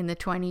in the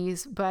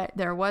 1920s, but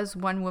there was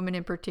one woman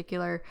in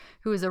particular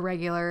who was a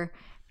regular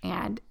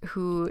and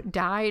who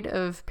died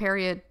of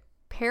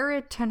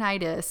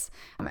peritonitis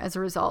as a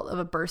result of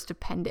a burst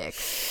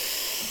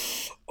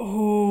appendix.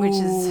 Oh, which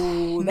is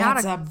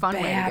not a fun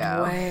way to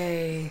go.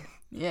 Way.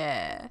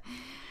 Yeah.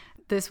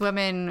 This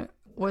woman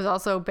was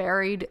also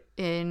buried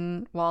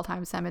in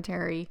Waldheim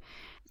Cemetery.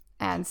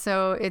 And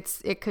so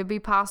it could be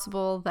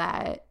possible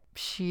that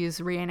she's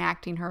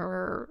reenacting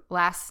her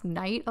last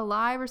night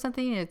alive or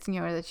something. It's,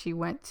 that she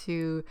went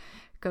to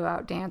go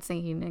out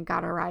dancing and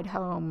got a ride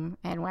home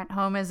and went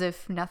home as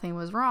if nothing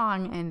was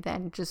wrong and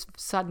then just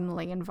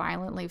suddenly and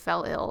violently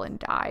fell ill and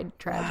died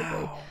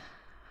tragically. Wow.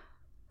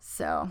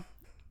 So,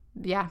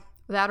 yeah.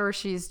 That or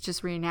she's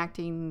just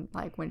reenacting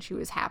like when she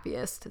was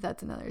happiest.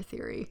 That's another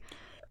theory.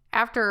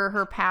 After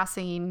her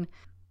passing,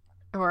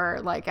 or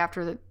like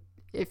after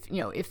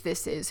if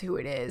this is who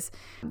it is,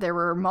 there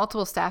were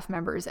multiple staff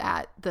members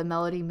at the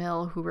Melody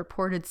Mill who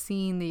reported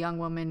seeing the young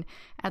woman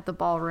at the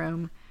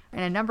ballroom,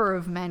 and a number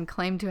of men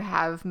claimed to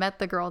have met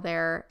the girl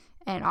there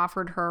and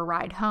offered her a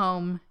ride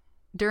home.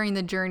 During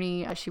the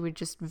journey, she would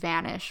just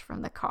vanish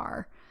from the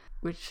car.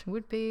 which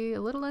would be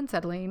a little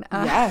unsettling.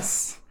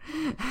 Yes.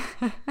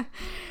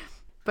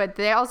 But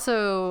they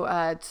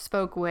also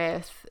spoke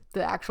with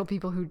the actual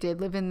people who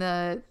did live in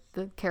the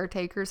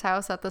caretaker's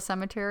house at the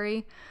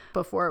cemetery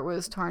before it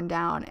was torn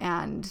down.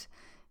 And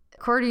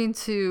according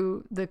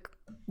to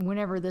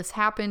whenever this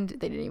happened,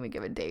 they didn't even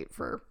give a date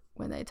for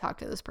when they talked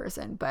to this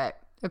person. But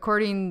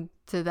according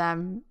to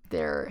them,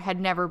 there had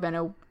never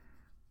been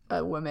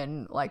a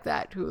woman like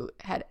that who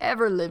had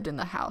ever lived in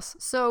the house.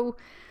 So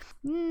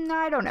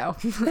I don't know.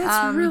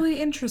 That's really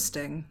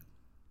interesting.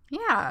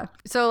 Yeah.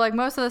 So like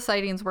most of the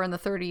sightings were in the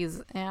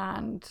 30s,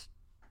 and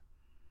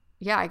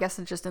yeah, I guess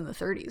it's just in the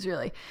 30s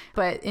really.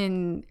 But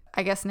in,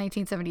 I guess,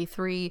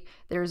 1973,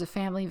 there was a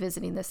family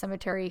visiting the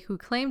cemetery who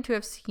claimed to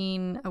have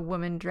seen a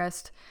woman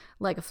dressed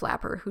like a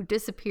flapper who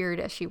disappeared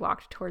as she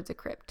walked towards a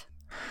crypt.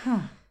 Huh.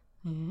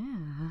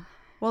 Yeah.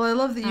 Well, I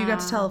love that you got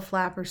to tell a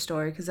flapper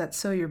story because that's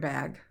so your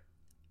bag.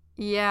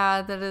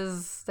 Yeah, that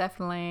is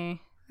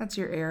definitely... That's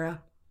your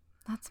era.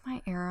 That's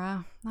my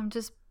era. I'm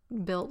just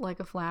built like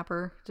a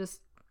flapper.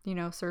 Just,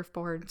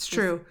 surfboard. It's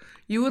true.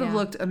 You would have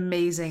looked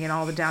amazing in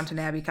all the Downton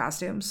Abbey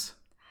costumes.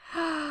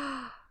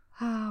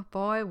 Oh,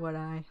 boy, would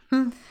I.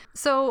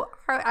 So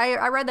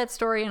I read that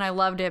story and I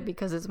loved it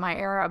because it's my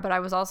era, but I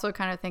was also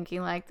kind of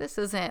thinking, like, this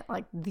isn't,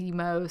 like, the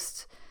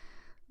most,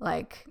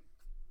 like,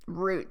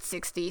 Route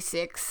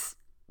 66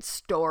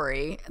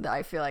 story that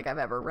I feel like I've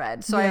ever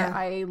read. So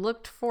I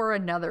looked for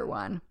another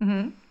one.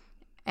 Mm-hmm.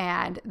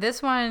 And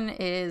this one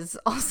is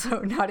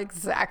also not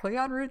exactly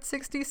on Route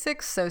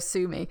 66, so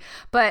sue me.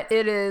 But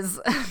it is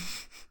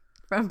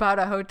about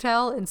a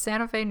hotel in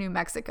Santa Fe, New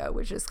Mexico,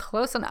 which is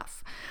close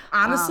enough.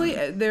 Honestly,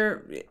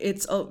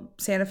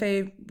 Santa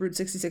Fe, Route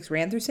 66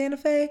 ran through Santa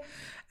Fe,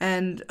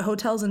 and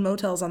hotels and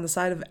motels on the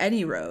side of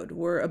any road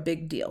were a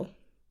big deal.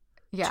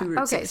 Yeah. To Route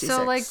Okay. 66.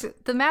 So like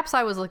the maps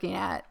I was looking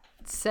at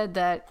said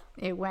that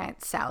it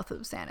went south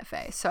of Santa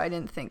Fe, so I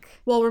didn't think.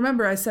 Well,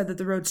 remember I said that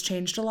the roads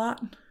changed a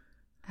lot.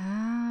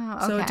 Oh,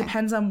 okay. So it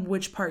depends on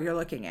which part you're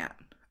looking at.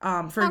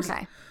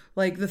 Okay.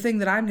 Like the thing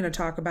that I'm going to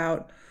talk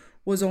about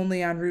was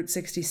only on Route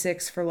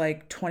 66 for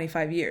like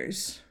 25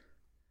 years.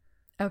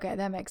 Okay,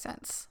 that makes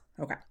sense.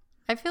 Okay.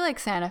 I feel like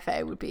Santa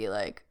Fe would be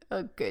like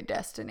a good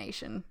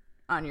destination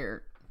on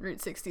your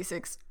Route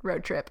 66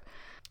 road trip.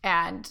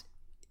 And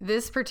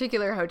this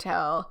particular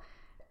hotel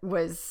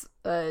was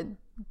a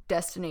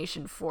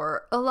destination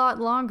for a lot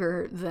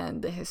longer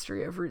than the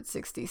history of Route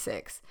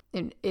 66.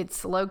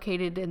 It's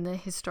located in the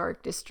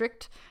historic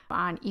district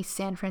on East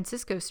San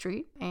Francisco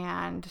Street,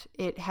 and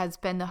it has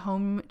been the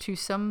home to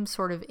some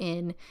sort of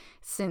inn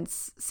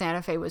since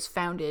Santa Fe was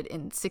founded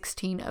in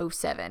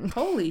 1607.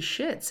 Holy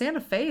shit,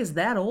 Santa Fe is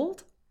that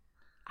old?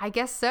 I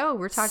guess so.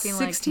 We're talking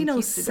like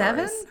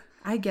 1607?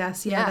 I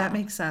guess, yeah, that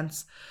makes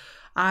sense.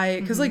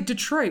 Because like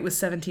Detroit was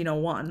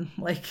 1701.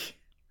 Like,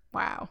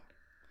 wow.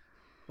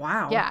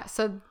 Wow. Yeah,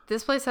 so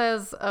this place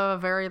has a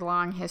very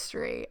long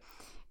history.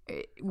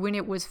 When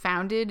it was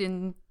founded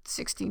in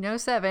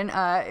 1607,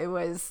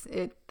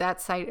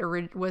 that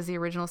site was the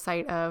original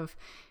site of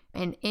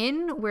an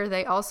inn where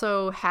they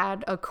also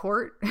had a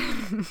court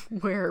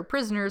where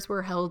prisoners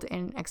were held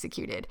and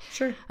executed.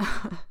 Sure.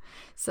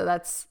 So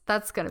that's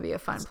going to be a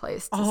fun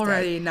place to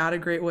Already stay. not a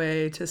great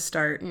way to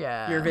start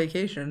your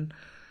vacation.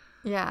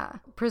 Yeah.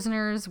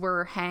 Prisoners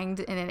were hanged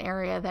in an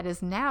area that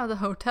is now the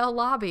hotel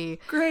lobby.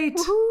 Great.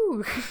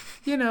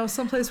 Woohoo!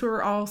 Someplace where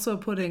we're also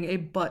putting a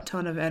butt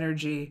ton of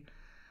energy.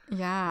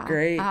 Yeah.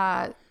 Great.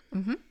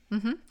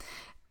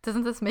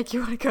 Doesn't this make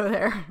you want to go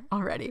there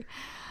already?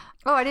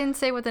 Oh, I didn't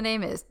say what the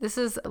name is. This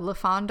is La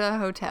Fonda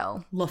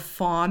Hotel. La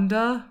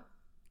Fonda?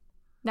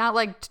 Not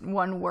like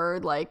one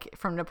word like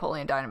from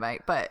Napoleon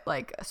Dynamite, but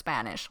like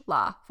Spanish,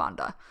 La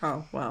Fonda.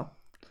 Oh, well,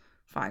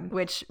 fine.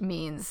 Which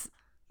means...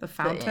 The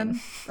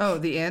fountain?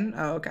 The inn?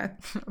 Oh, okay.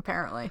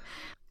 Apparently.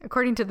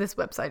 According to this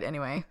website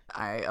anyway.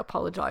 I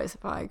apologize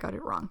if I got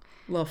it wrong.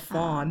 La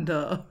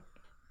Fonda.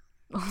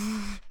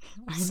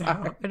 I know.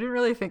 I didn't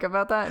really think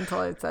about that until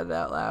I said it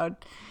out loud.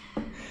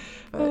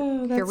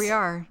 But here we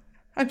are.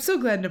 I'm so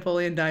glad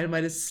Napoleon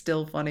Dynamite is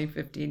still funny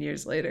 15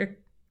 years later.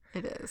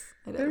 It is.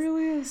 It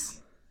really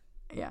is.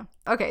 Yeah.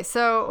 Okay,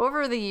 so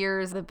over the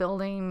years, the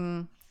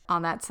building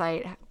on that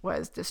site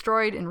was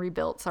destroyed and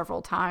rebuilt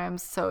several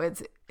times, so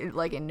it's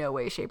like in no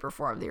way, shape, or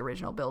form the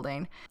original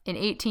building. In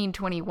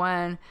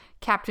 1821,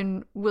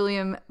 Captain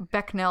William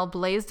Becknell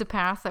blazed a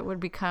path that would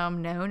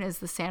become known as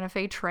the Santa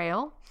Fe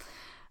Trail.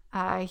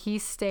 He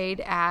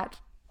stayed at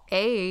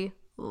a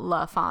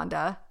La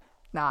Fonda,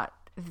 not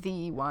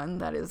the one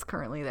that is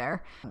currently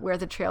there, where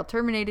the trail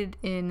terminated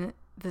in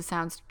the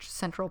Sound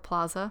Central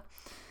Plaza.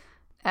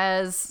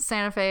 As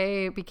Santa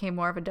Fe became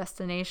more of a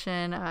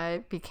destination,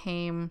 it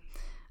became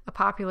a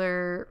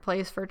popular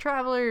place for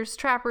travelers,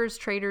 trappers,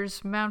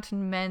 traders,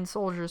 mountain men,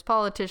 soldiers,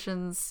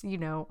 politicians,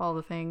 all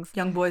the things.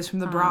 Young boys from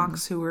the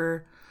Bronx who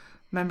were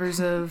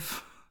members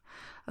of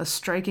a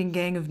striking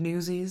gang of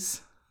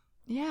newsies.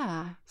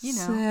 Yeah,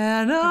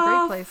 Santa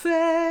a great place.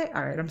 Fe.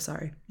 All right, I'm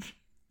sorry.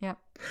 Yep.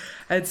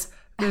 There's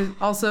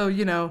also,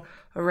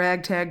 a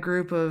ragtag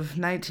group of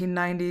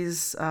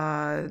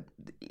 1990s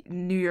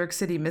New York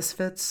City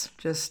misfits,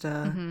 just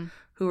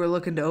who are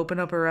looking to open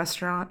up a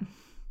restaurant.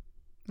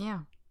 Yeah.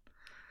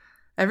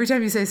 Every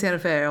time you say Santa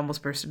Fe, I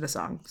almost burst into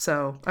song.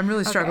 So I'm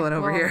really struggling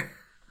over here.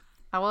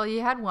 Well,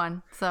 you had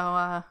one,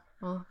 so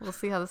we'll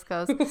see how this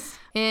goes.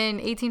 In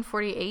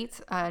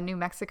 1848, New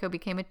Mexico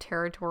became a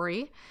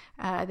territory.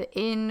 The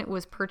inn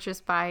was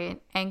purchased by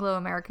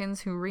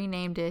Anglo-Americans who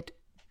renamed it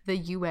the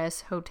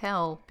U.S.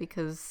 Hotel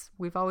because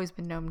we've always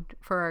been known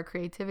for our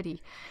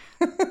creativity.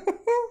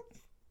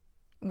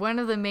 One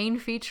of the main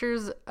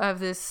features of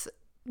this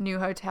new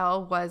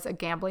hotel was a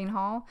gambling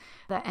hall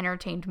that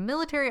entertained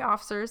military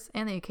officers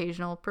and the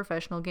occasional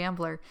professional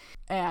gambler.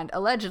 And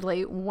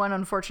allegedly, one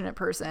unfortunate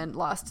person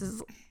lost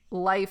his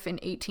life in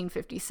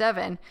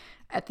 1857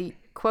 at the,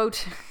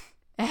 quote,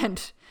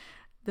 and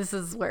this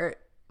is where it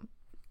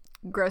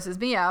grosses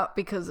me out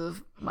because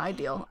of my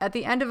deal, at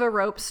the end of a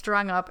rope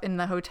strung up in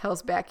the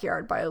hotel's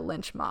backyard by a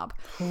lynch mob.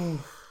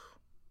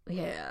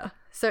 Yeah.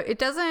 So it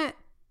doesn't,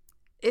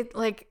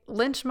 like,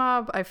 lynch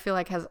mob, I feel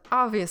like has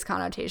obvious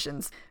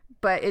connotations,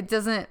 but it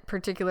doesn't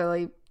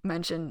particularly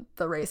mention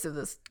the race of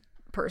this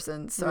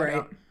person. So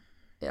Right.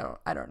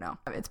 I don't know.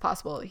 It's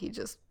possible he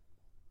just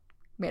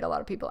made a lot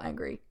of people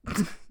angry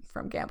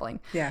from gambling.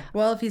 Yeah.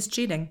 Well, if he's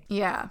cheating.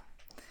 Yeah.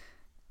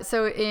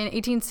 So in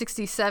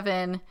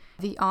 1867,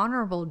 the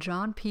Honorable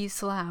John P.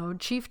 Slough,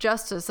 Chief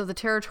Justice of the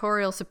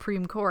Territorial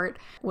Supreme Court,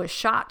 was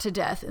shot to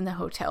death in the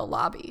hotel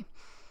lobby.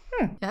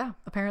 Yeah,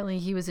 apparently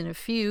he was in a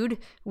feud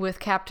with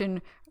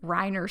Captain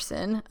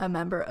Reinerson, a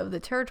member of the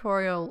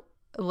territorial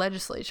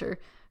legislature,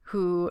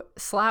 who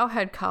Slough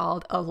had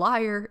called a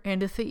liar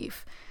and a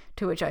thief,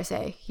 to which I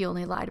say he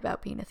only lied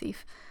about being a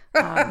thief.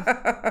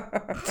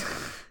 I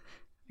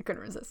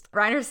couldn't resist.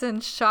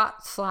 Reinerson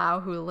shot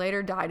Slough, who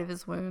later died of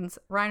his wounds.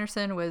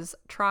 Reinerson was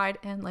tried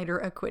and later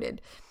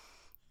acquitted.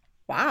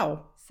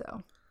 Wow.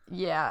 So,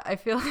 yeah, I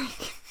feel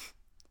like,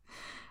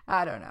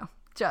 I don't know,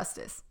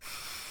 justice.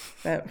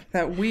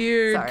 That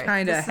weird Sorry,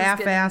 kind of this is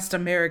half-assed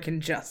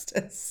American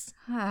justice.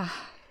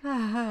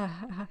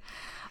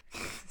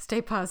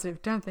 Stay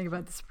positive. Don't think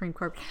about the Supreme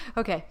Court.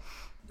 Okay.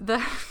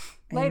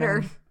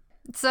 Later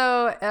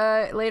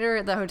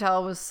the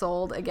hotel was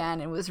sold again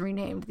and was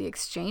renamed the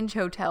Exchange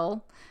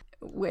Hotel,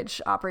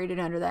 which operated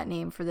under that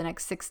name for the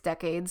next 6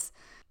 decades.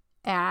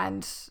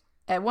 And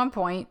at one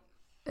point,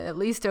 at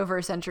least over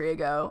a century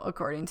ago,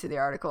 according to the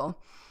article,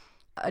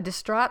 a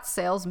distraught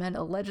salesman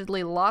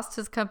allegedly lost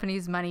his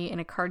company's money in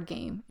a card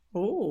game.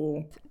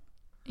 Oh.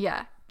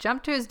 Yeah,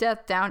 jumped to his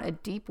death down a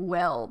deep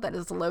well that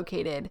is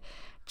located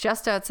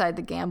just outside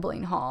the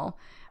gambling hall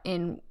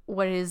in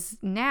what is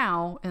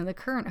now, in the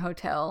current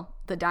hotel,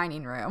 the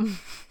dining room.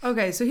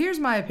 Okay, so here's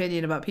my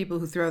opinion about people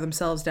who throw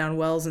themselves down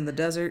wells in the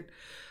desert.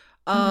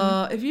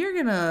 If you're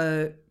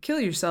gonna kill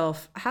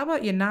yourself, how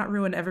about you not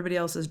ruin everybody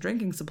else's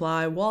drinking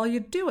supply while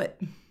you do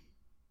it?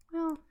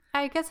 Well,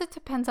 I guess it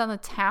depends on the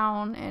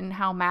town and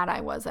how mad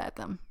I was at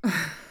them.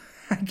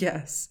 I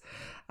guess.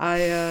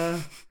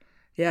 Now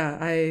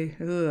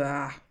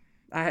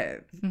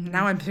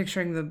I'm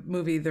picturing the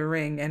movie The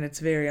Ring, and it's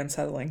very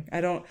unsettling.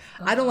 I don't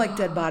like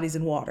dead bodies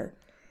in water.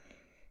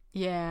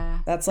 Yeah.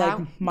 That's like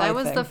my That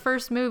was thing. the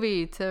first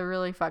movie to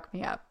really fuck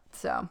me up.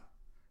 So,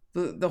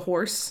 The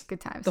horse.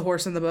 good times. The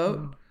horse in the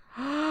boat.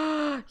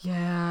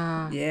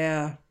 Yeah.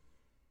 Yeah.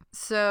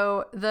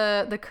 So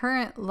the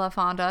current La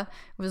Fonda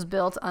was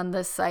built on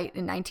this site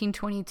in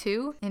 1922.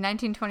 In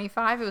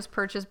 1925, it was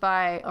purchased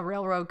by a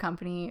railroad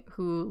company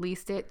who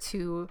leased it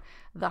to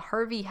the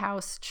Harvey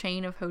House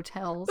chain of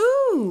hotels.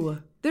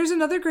 Ooh, there's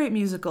another great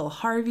musical,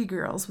 Harvey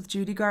Girls, with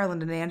Judy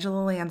Garland and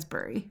Angela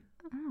Lansbury.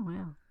 Oh,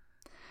 wow.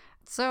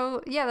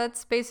 So, yeah,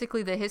 that's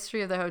basically the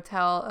history of the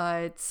hotel.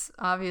 It's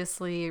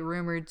obviously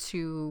rumored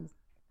to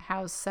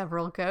house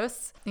several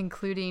ghosts,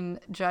 including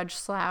Judge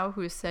Slough,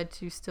 who is said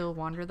to still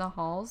wander the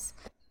halls.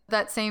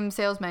 That same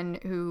salesman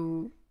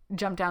who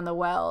jumped down the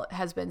well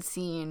has been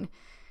seen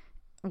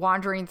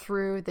wandering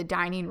through the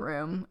dining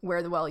room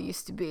where the well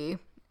used to be,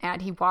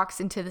 and he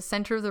walks into the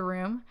center of the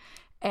room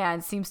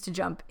and seems to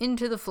jump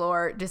into the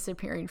floor,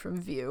 disappearing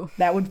from view.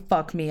 That would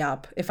fuck me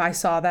up. If I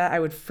saw that, I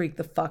would freak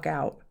the fuck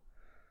out.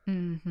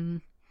 Mm-hmm.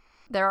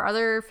 There are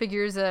other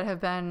figures that have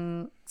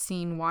been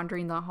seen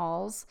wandering the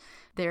halls.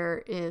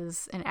 There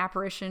is an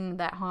apparition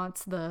that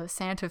haunts the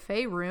Santa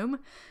Fe room.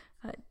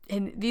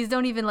 And these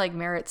don't even like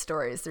merit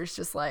stories. There's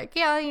just like,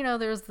 yeah, you know,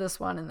 there's this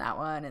one and that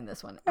one and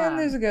this one. And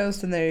there's a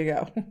ghost, and there you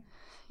go.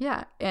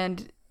 Yeah.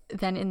 And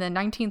then in the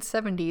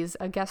 1970s,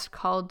 a guest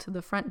called to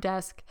the front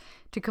desk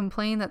to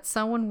complain that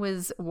someone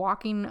was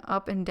walking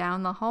up and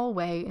down the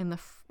hallway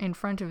in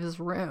front of his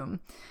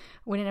room.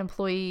 When an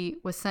employee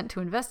was sent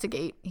to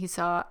investigate, he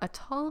saw a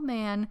tall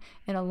man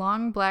in a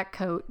long black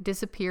coat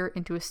disappear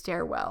into a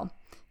stairwell.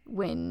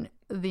 When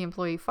the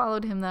employee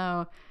followed him,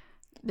 though,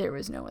 there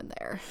was no one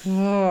there.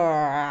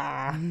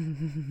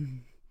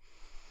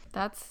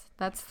 That's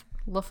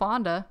La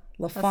Fonda.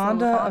 La That's the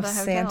Fonda of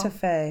Hotel. Santa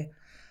Fe.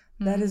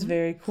 That is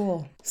very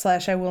cool. /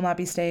 I will not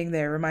be staying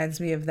there. Reminds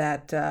me of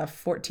that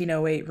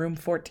 1408, room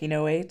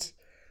 1408.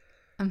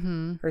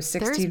 Mm-hmm. Or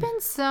 16. There's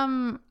been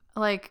some,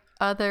 like,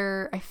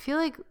 other, I feel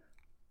like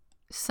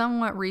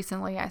somewhat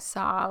recently I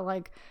saw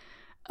like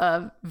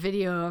a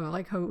video of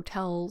like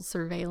hotel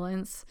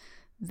surveillance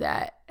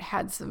that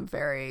had some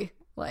very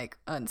like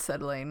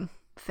unsettling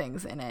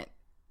things in it.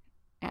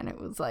 And it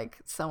was like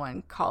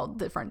someone called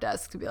the front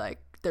desk to be like,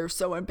 there's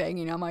someone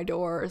banging on my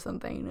door or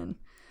something. And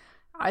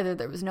either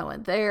there was no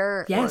one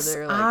there. Yes, or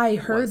there, like, I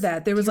heard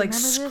that. There was like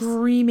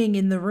screaming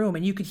in the room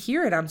and you could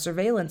hear it on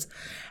surveillance.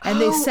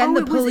 And they send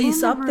the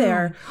police up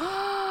there.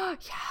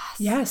 Yes.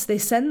 Yes, they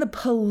send the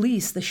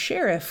police. The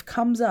sheriff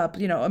comes up,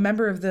 you know, a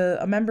member of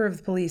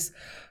the police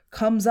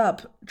comes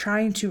up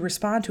trying to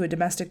respond to a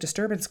domestic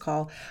disturbance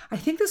call. I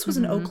think this was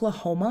in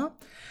Oklahoma.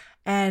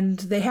 And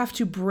they have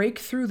to break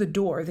through the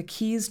door. The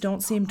keys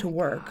don't seem to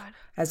work,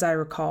 as I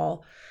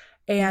recall.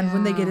 And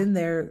when they get in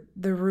there,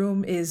 the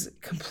room is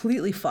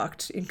completely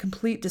fucked, in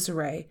complete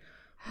disarray.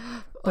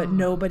 But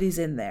nobody's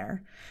in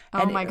there.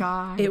 And my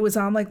God. It was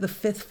on like the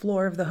 5th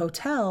floor of the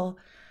hotel.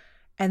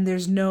 And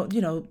there's no,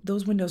 you know,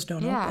 those windows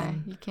don't Yeah,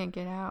 open. you can't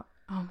get out.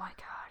 Oh my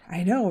God.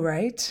 I know,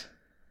 right?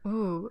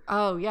 Ooh.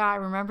 Oh, yeah, I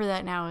remember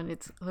that now. And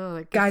it's,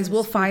 Guys,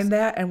 we'll find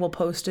that and we'll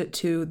post it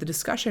to the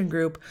discussion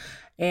group.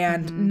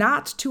 And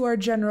not to our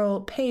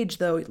general page,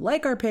 though.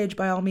 Like our page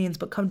by all means,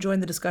 but come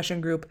join the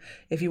discussion group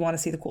if you want to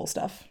see the cool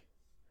stuff.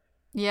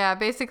 Yeah,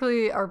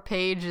 basically our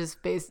page is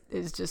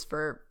just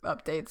for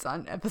updates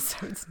on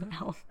episodes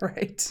now.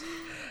 Right.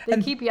 They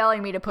keep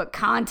yelling me to put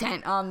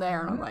content on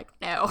there, and I'm like,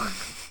 no.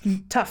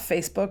 Tough,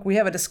 Facebook. We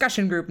have a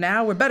discussion group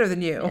now. We're better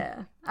than you.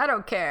 Yeah, I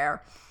don't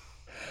care.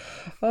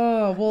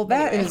 Oh, well,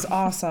 that is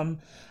awesome.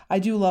 I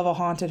do love a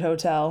haunted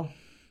hotel.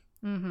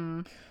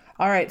 Mm-hmm.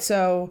 All right,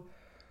 so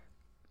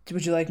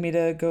would you like me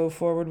to go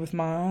forward with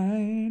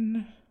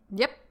mine?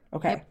 Yep.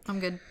 Okay. Yep, I'm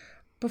good.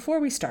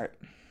 Before we start,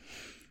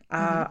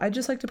 I'd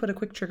just like to put a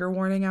quick trigger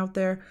warning out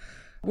there.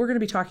 We're going to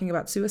be talking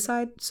about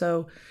suicide,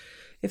 so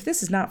if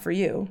this is not for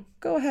you,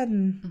 go ahead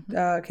and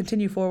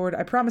continue forward.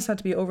 I promise not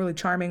to be overly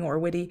charming or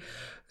witty,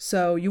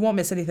 so you won't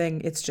miss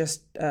anything. It's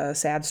just a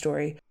sad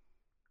story.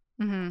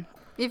 Mm-hmm.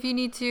 If you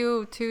need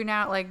to tune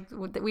out, like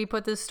we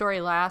put this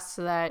story last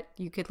so that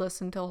you could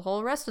listen to the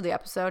whole rest of the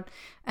episode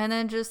and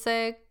then just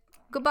say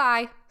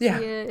goodbye. Yeah.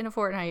 See you in a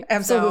fortnight.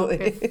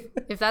 Absolutely. So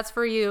if that's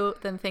for you,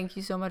 then thank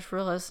you so much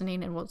for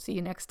listening, and we'll see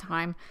you next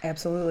time.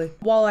 Absolutely.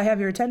 While I have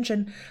your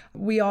attention,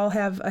 we all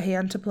have a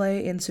hand to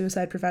play in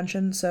suicide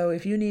prevention. So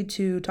if you need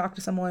to talk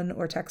to someone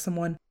or text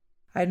someone,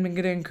 I'm going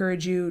to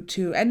encourage you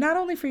to, and not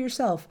only for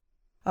yourself,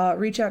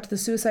 reach out to the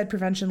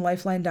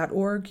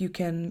suicidepreventionlifeline.org. You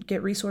can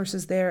get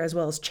resources there as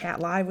well as chat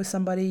live with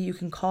somebody. You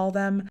can call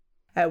them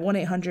at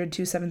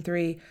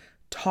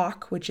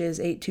 1-800-273-TALK, which is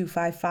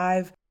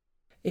 8255.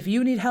 If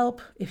you need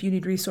help, if you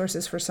need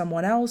resources for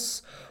someone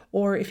else,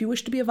 or if you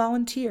wish to be a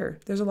volunteer,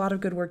 there's a lot of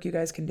good work you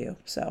guys can do.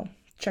 So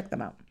check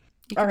them out.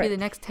 You could be the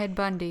next Ted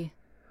Bundy.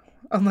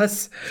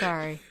 Unless...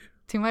 Sorry.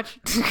 Too much?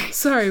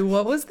 Sorry,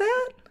 what was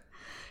that?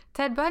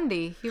 Ted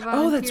Bundy. He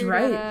volunteered that's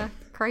right. at a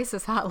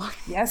crisis hotline.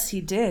 Yes, he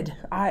did.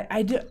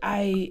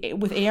 I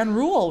with Anne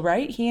Rule,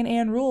 right? He and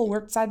Anne Rule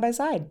worked side by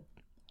side.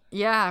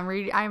 Yeah,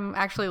 I'm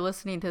actually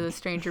listening to The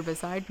Stranger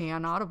Beside Me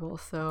on Audible,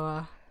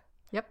 so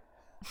yep.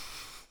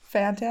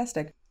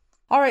 Fantastic.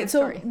 All right,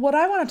 so what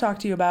I want to talk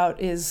to you about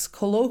is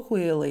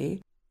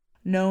colloquially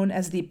known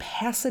as the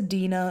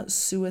Pasadena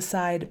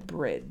Suicide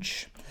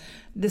Bridge.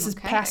 This is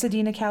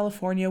Pasadena,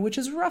 California, which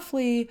is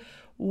roughly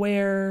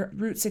where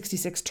Route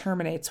 66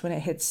 terminates when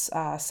it hits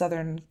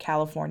Southern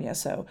California.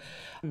 So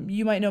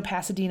you might know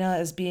Pasadena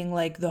as being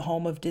like the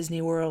home of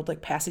Disney World,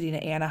 like Pasadena,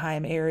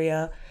 Anaheim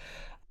area.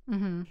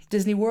 Mm-hmm.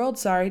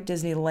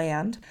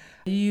 Disneyland.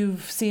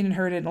 You've seen and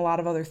heard it in a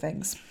lot of other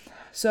things.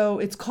 So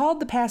it's called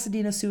the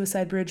Pasadena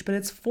Suicide Bridge, but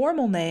its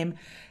formal name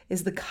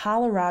is the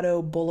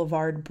Colorado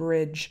Boulevard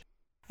Bridge.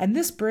 And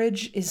this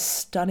bridge is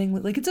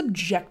stunningly, like it's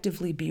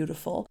objectively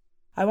beautiful.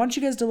 I want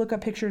you guys to look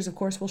up pictures. Of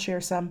course, we'll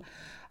share some.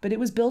 But it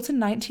was built in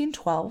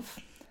 1912.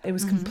 It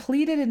was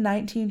completed in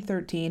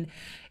 1913.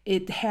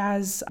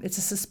 It's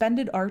a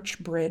suspended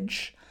arch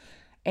bridge,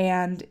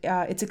 and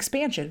its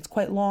expansion, it's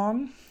quite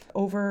long,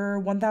 over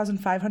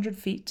 1,500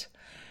 feet.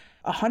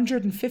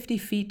 150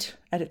 feet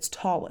at its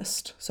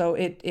tallest. So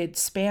it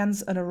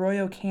spans an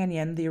arroyo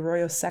canyon, the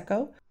Arroyo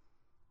Seco,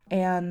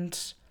 and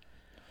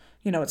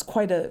it's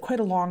quite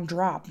a long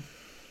drop.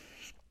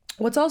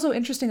 What's also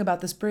interesting about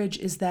this bridge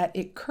is that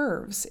it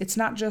curves. It's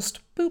not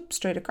just boop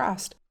straight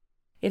across.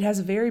 It has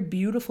a very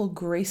beautiful,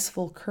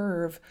 graceful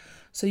curve,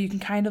 so you can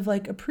kind of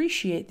like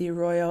appreciate the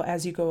arroyo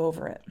as you go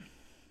over it.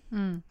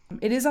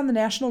 It is on the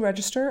National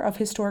Register of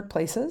Historic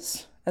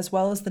Places, as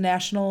well as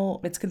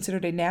it's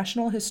considered a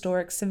National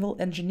Historic Civil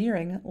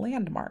Engineering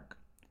Landmark.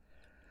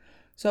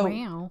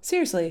 So,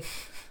 Seriously,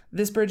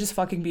 this bridge is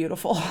fucking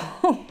beautiful.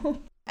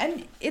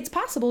 And it's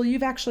possible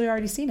you've actually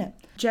already seen it.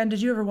 Jen,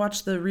 did you ever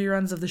watch the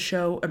reruns of the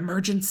show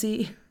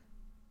Emergency?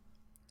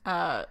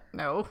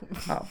 No.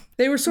 Oh.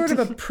 They were sort of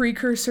a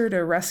precursor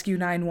to Rescue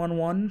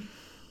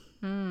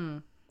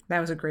 911. That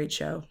was a great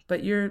show.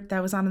 But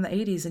that was on in the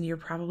 80s, and you're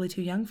probably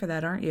too young for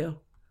that, aren't you?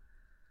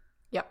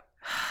 Yep.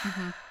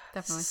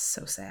 Definitely.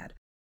 So sad.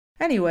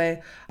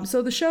 Anyway,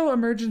 so the show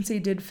Emergency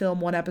did film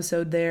one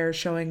episode there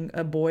showing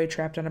a boy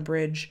trapped on a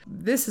bridge.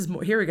 This is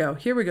more, here we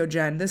go,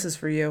 Jen. This is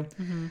for you.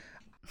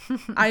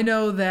 I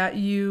know that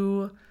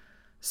you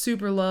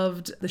super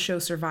loved the show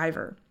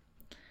Survivor.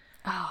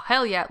 Oh,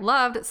 hell yeah.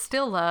 Loved,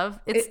 still love.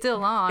 It's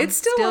still on. It's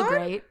still on?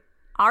 Great.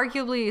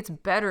 Arguably, it's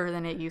better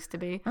than it used to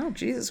be. Oh,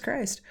 Jesus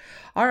Christ.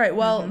 All right,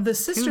 well, the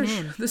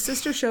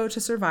sister show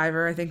to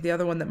Survivor, I think the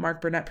other one that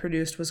Mark Burnett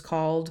produced was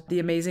called The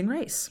Amazing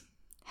Race.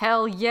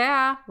 Hell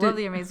yeah. Love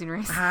The Amazing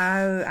Race.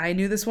 I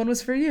knew this one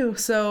was for you.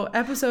 So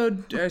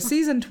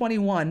season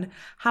 21,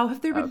 how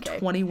have there been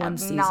 21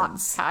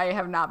 seasons? I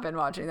have not been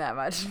watching that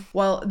much.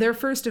 Well, their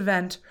first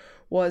event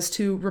was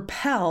to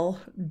rappel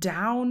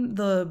down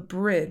the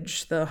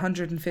bridge, the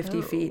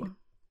 150 feet,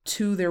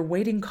 to their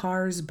waiting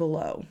cars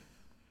below.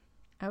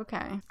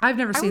 Okay. I've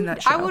never seen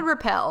that show. I would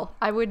rappel.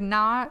 I would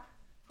not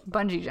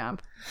bungee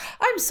jump.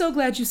 I'm so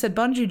glad you said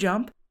bungee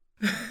jump.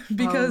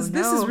 Because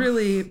this is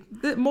really,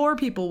 more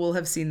people will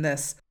have seen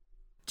this.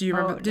 Do you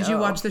remember? Did you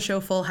watch the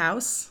show Full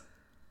House?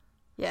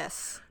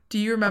 Yes. Do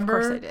you remember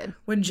Of course I did.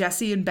 when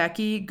Jesse and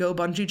Becky go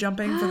bungee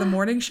jumping for the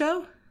morning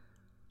show?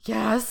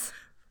 Yes.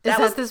 Is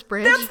that this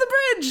bridge? That's the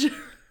bridge.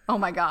 Oh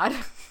my God.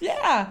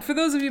 Yeah. For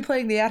those of you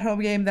playing the at-home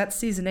game, that's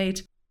season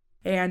 8.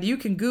 And you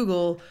can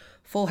Google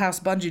Full House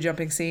bungee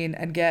jumping scene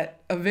and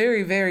get a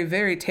very, very,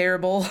 very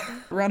terrible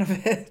run of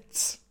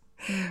it.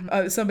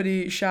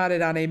 Somebody shot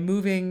it on a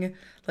moving,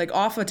 like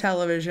off a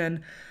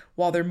television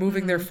while they're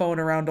moving their phone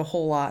around a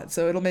whole lot.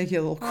 So it'll make you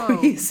a little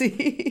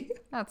queasy.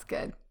 That's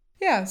good.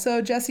 Yeah,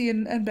 so Jesse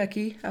and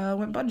Becky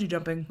went bungee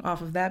jumping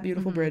off of that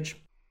beautiful bridge.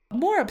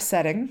 More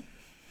upsetting,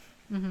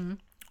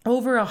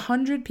 over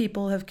 100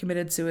 people have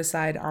committed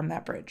suicide on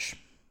that bridge.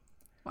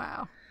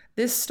 Wow.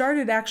 This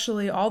started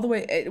actually all the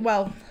way,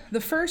 well,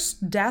 the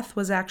first death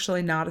was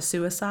actually not a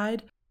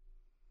suicide.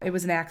 It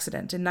was an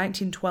accident. In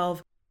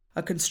 1912,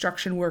 a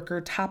construction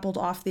worker toppled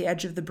off the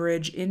edge of the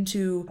bridge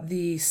into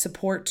the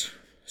support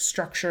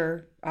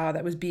structure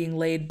that was being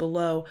laid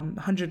below,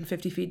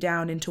 150 feet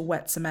down into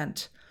wet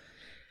cement.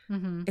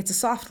 It's a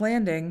soft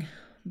landing,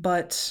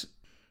 but,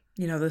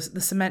 you know,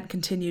 the cement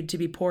continued to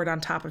be poured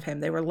on top of him.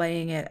 They were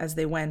laying it as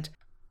they went,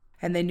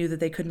 and they knew that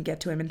they couldn't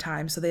get to him in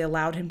time, so they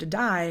allowed him to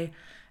die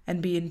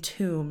and be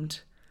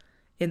entombed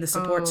in the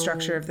support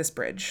structure of this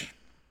bridge.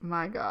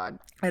 My God.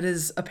 It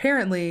is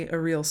apparently a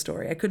real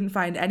story. I couldn't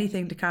find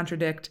anything to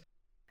contradict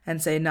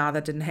and say, nah,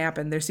 that didn't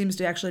happen. There seems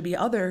to actually be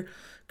other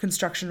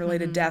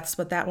construction-related deaths,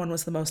 but that one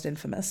was the most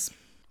infamous.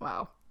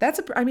 Wow.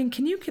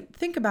 Can you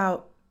think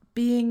about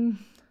being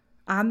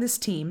on this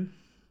team,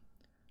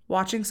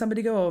 watching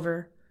somebody go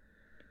over,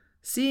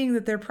 seeing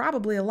that they're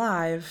probably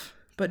alive,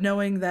 but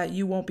knowing that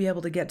you won't be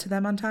able to get to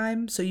them on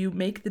time, so you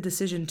make the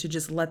decision to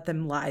just let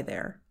them lie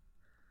there.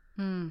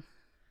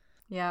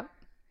 Yep.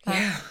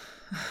 Yeah.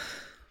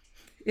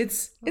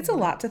 It's a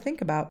lot to think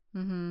about.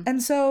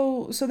 And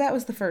so that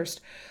was the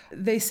first.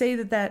 They say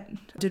that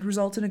did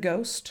result in a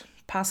ghost,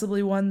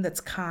 possibly one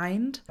that's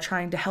kind,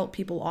 trying to help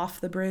people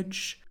off the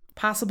bridge,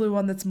 possibly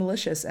one that's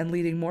malicious and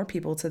leading more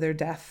people to their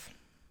death.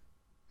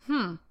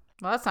 Well,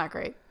 that's not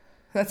great.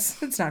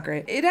 It's not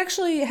great. It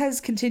actually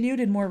has continued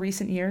in more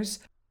recent years.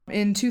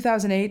 In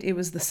 2008, it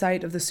was the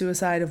site of the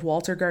suicide of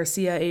Walter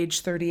Garcia, age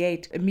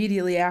 38,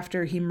 immediately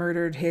after he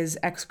murdered his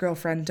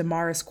ex-girlfriend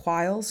Damaris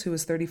Quiles, who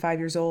was 35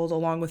 years old,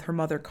 along with her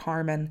mother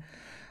Carmen.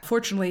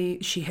 Fortunately,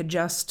 she had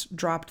just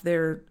dropped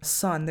their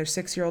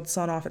 6-year-old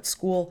son off at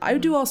school. I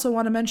do also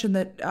want to mention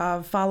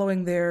that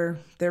following their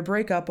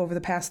breakup over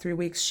the past 3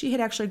 weeks, she had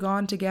actually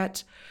gone to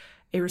get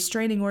a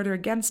restraining order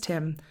against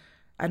him,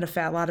 and a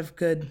fat lot of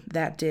good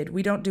that did.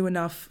 We don't do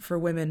enough for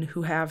women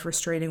who have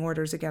restraining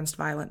orders against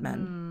violent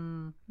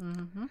men.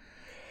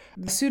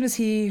 As soon as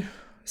he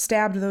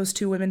stabbed those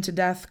 2 women to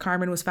death,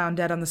 Carmen was found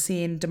dead on the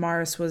scene.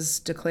 Damaris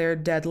was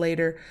declared dead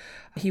later.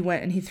 He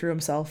went and he threw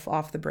himself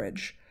off the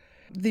bridge.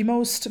 The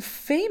most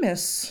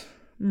famous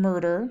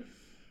murder,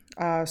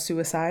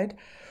 suicide,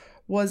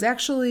 was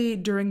actually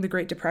during the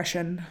Great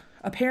Depression.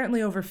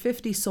 Apparently over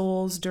 50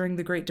 souls during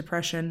the Great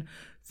Depression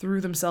threw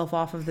themselves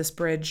off of this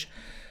bridge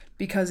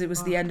because it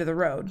was the end of the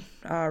road.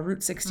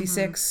 Route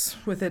 66,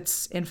 with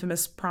its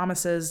infamous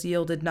promises,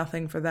 yielded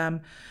nothing for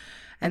them.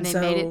 And they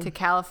made it to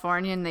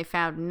California and they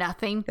found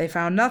nothing. They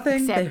found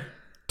nothing. Except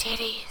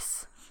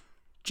titties.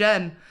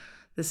 Jen,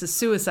 this is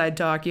suicide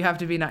talk. You have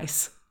to be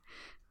nice.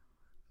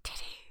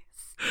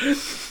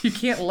 Titties. You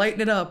can't lighten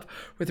it up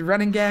with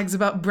running gags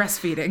about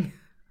breastfeeding.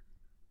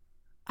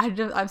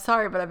 I'm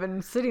sorry, but I've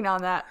been sitting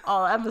on that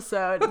all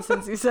episode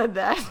since you said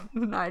that.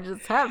 And I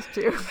just have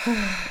to.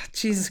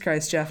 Jesus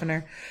Christ,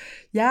 Jeffner.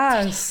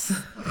 Yes.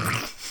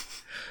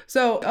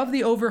 So of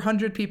the over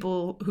 100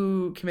 people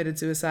who committed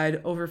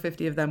suicide, over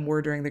 50 of them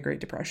were during the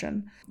Great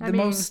Depression.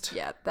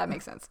 Yeah, that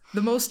makes sense.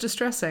 The most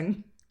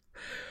distressing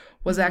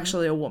was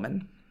actually a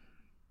woman.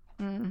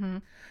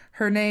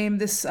 Her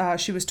name,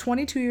 she was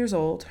 22 years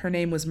old. Her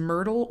name was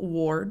Myrtle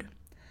Ward.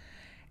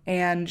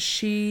 And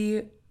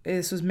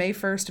this was May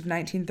 1st of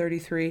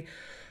 1933,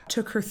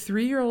 took her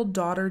 3-year-old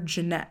daughter,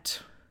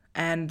 Jeanette.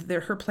 And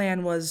her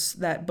plan was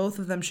that both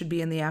of them should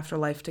be in the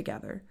afterlife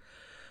together.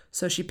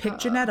 So she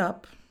picked Jeanette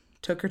up,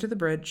 took her to the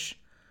bridge,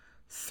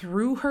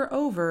 threw her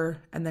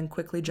over, and then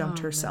quickly jumped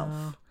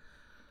herself.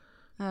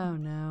 Oh,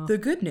 no. The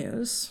good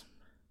news,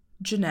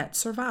 Jeanette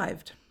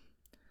survived.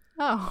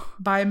 Oh.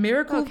 By a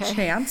miracle of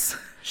chance,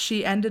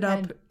 she ended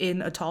up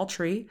in a tall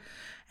tree,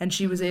 and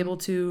she was able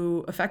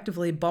to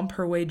effectively bump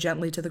her way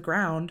gently to the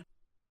ground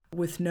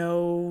with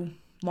no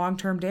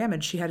long-term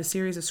damage. She had a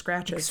series of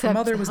scratches. Her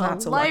mother was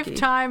not so lucky.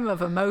 Lifetime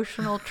of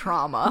emotional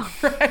trauma.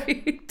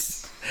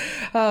 Right.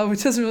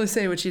 Which doesn't really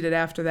say what she did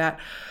after that.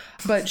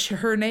 But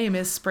her name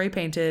is spray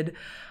painted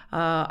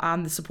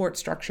on the support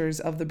structures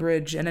of the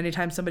bridge. And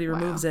anytime somebody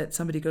removes it,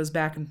 somebody goes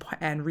back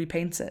and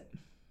repaints it.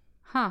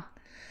 Huh.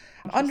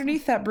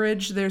 Underneath that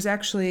bridge, there's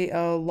actually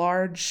a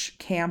large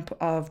camp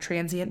of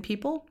transient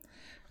people.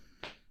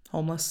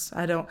 Homeless.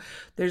 I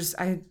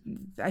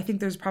think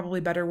there's probably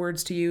better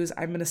words to use.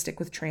 I'm going to stick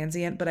with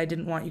transient, but I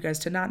didn't want you guys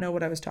to not know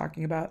what I was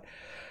talking about.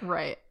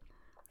 Right.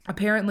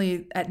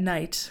 Apparently, at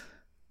night,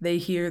 they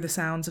hear the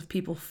sounds of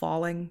people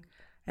falling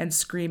and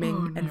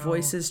screaming and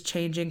voices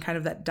changing, kind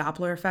of that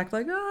Doppler effect,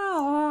 like,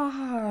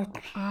 oh.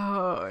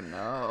 Oh,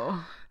 no.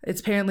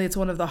 Apparently, it's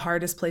one of the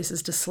hardest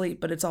places to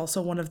sleep, but it's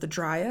also one of the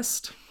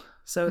driest.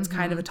 So it's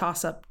kind of a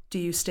toss-up. Do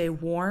you stay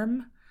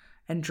warm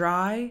and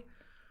dry,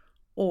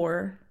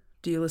 or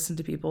do you listen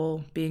to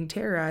people being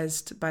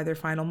terrorized by their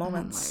final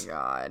moments? Oh, my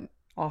God.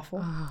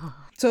 Awful.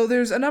 So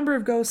there's a number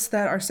of ghosts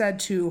that are said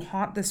to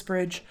haunt this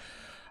bridge.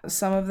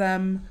 Some of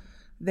them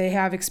they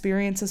have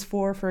experiences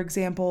for. For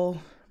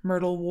example,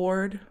 Myrtle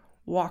Ward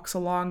walks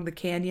along the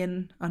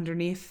canyon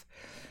underneath,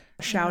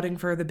 shouting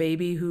for the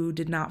baby who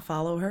did not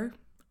follow her.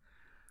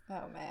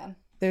 Oh, man.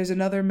 There's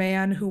another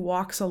man who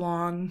walks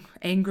along,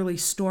 angrily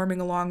storming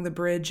along the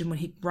bridge, and when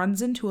he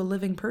runs into a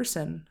living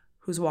person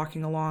who's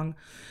walking along,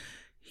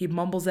 he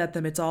mumbles at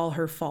them, "It's all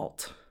her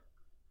fault."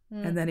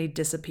 And then he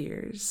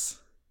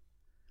disappears.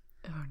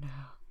 Oh, no.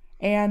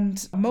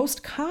 And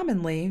most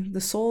commonly,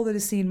 the soul that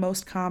is seen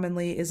most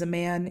commonly is a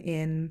man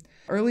in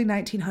early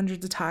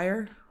 1900s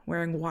attire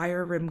wearing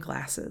wire-rimmed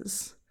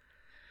glasses.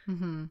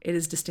 It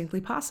is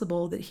distinctly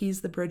possible that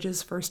he's the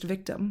bridge's first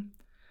victim,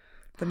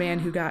 the man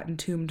who got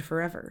entombed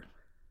forever.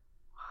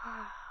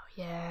 Wow,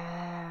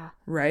 yeah.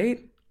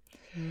 Right?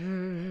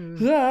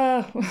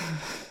 Ah.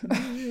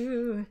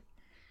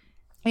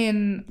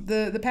 In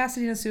the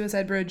Pasadena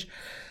Suicide Bridge,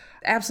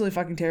 absolutely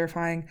fucking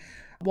terrifying,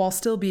 while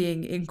still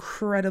being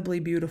incredibly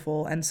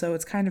beautiful. And so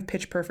it's kind of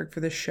pitch perfect for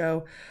this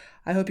show.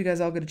 I hope you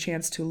guys all get a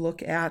chance to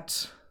look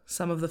at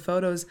some of the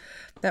photos.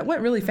 That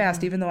went really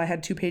fast, even though I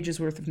had 2 pages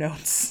worth of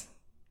notes.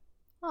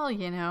 Well,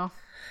 you know.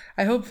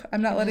 I hope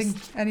I'm not letting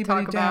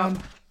anybody Talk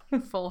down.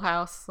 about Full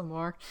House some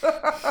more.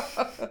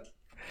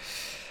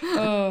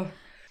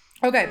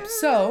 Okay,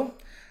 so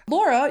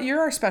Laura,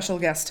 you're our special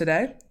guest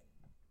today.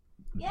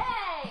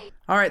 Yay!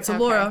 All right, so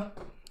Okay. Laura,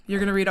 you're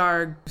going to read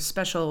our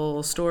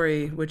special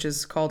story, which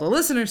is called A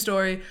Listener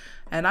Story,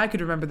 and I could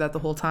remember that the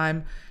whole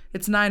time.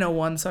 It's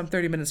 9:01, so I'm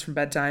 30 minutes from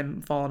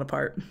bedtime, falling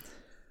apart.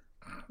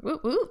 Woo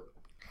woo.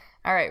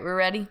 All right, we're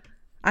ready.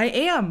 I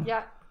am.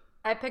 Yeah.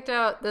 I picked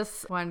out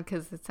this one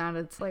because it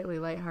sounded slightly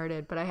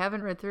lighthearted, but I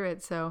haven't read through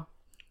it, so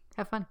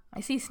have fun.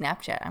 I see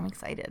Snapchat. I'm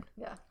excited.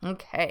 Yeah.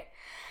 Okay.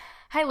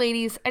 Hi,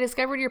 ladies. I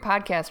discovered your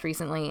podcast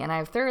recently, and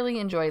I've thoroughly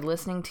enjoyed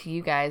listening to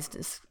you guys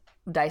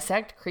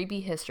dissect creepy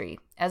history.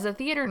 As a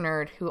theater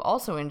nerd who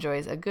also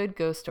enjoys a good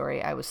ghost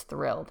story, I was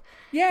thrilled.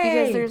 Yay!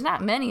 Because there's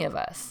not many of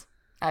us.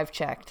 I've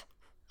checked.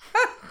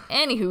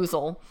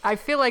 Anyhoozle. I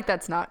feel like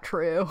that's not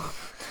true,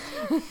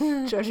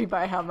 judging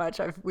by how much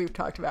we've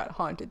talked about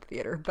haunted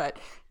theater. But,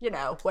 you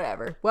know,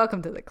 whatever.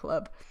 Welcome to the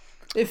club.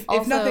 If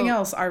nothing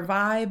else, our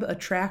vibe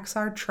attracts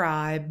our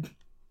tribe.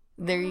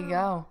 There you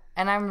go.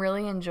 And I'm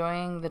really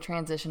enjoying the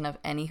transition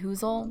of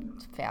anyhoozle.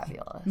 It's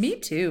fabulous. Me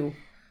too.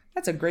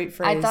 That's a great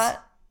phrase.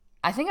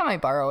 I think I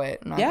might borrow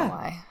it. Not gonna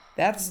lie.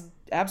 That's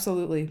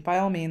absolutely, by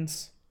all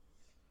means.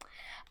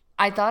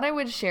 I thought I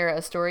would share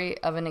a story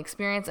of an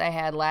experience I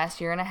had last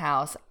year in a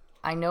house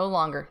I no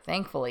longer,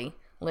 thankfully,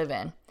 live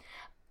in.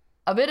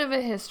 A bit of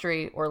a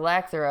history, or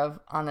lack thereof,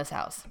 on this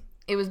house.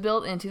 It was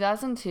built in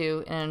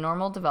 2002 in a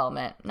normal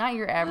development, not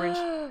your average.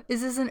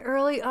 Is this an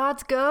early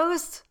odds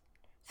ghost?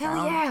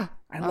 Hell yeah.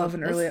 I love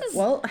an early... is-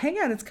 Well, hang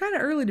on. It's kind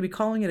of early to be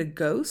calling it a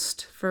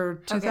ghost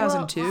for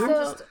 2002.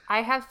 Well,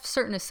 I have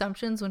certain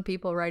assumptions when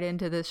people write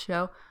into this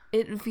show.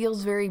 It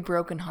feels very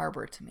Broken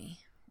Harbor to me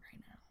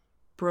right now.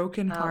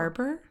 Broken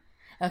Harbor?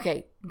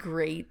 Okay,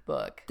 great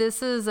book.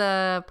 This is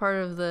a part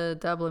of the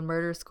Dublin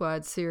Murder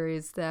Squad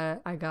series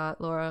that I got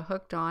Laura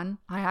hooked on.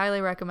 I highly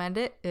recommend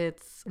it.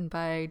 It's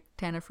by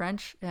Tana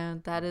French,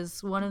 and that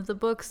is one of the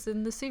books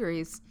in the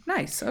series.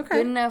 Nice. Okay.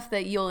 Good enough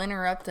that you'll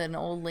interrupt an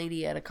old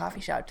lady at a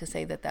coffee shop to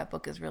say that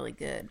book is really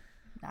good.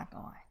 Not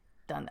gonna lie.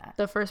 Done that.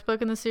 The first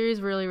book in the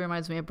series really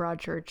reminds me of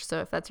Broadchurch, so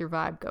if that's your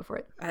vibe, go for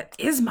it. That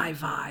is my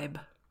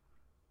vibe.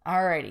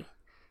 Alrighty.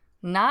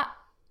 Not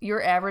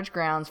your average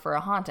grounds for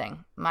a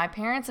haunting. My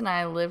parents and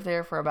I lived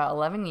there for about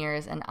 11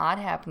 years, and odd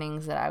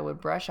happenings that I would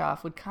brush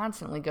off would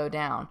constantly go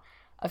down.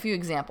 A few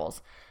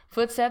examples.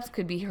 Footsteps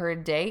could be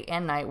heard day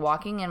and night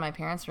walking in my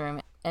parents' room,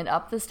 and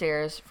up the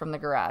stairs from the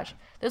garage.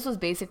 This was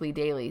basically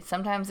daily.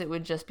 Sometimes it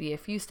would just be a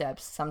few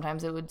steps.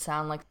 Sometimes it would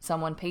sound like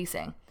someone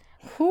pacing.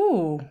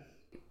 Whew.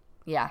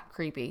 Yeah,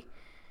 creepy.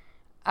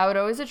 I would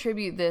always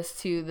attribute this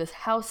to this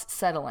house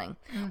settling,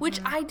 which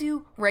I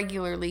do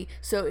regularly.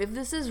 So if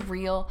this is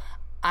real,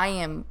 I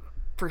am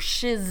for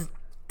shiz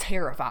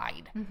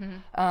terrified.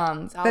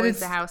 It's always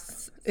the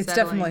house It's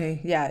settling.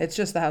 definitely, yeah, it's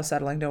just the house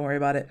settling. Don't worry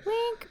about it.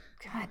 Wink.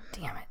 God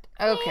damn it.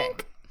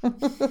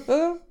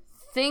 Okay.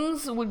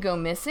 Things would go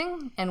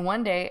missing, and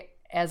one day,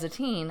 as a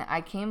teen, I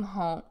came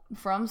home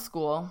from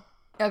school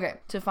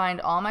to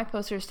find all my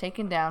posters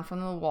taken down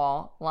from the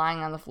wall, lying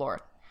on the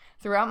floor.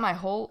 Throughout my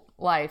whole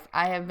life,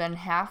 I have been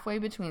halfway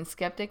between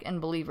skeptic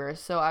and believer,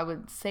 so I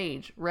would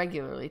sage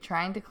regularly,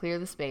 trying to clear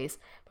the space,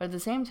 but at the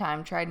same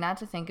time, tried not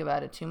to think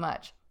about it too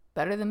much.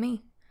 Better than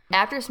me.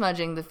 After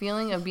smudging, the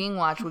feeling of being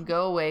watched would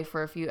go away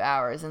for a few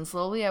hours, and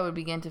slowly I would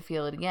begin to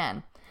feel it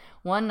again.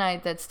 One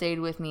night that stayed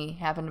with me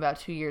happened about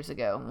 2 years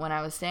ago, when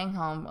I was staying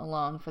home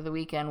alone for the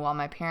weekend while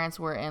my parents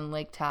were in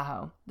Lake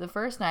Tahoe. The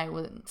first night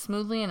went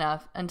smoothly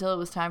enough until it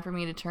was time for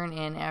me to turn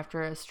in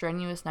after a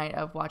strenuous night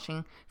of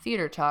watching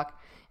theater talk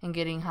and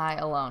getting high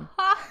alone.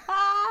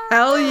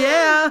 Hell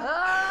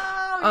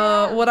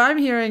yeah. What I'm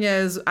hearing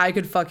is I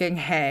could fucking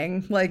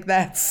hang. Like,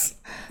 that's...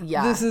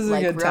 Yeah, This is a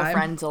like good real time.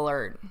 friends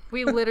alert.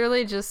 We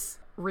literally just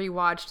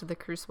rewatched the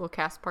Crucible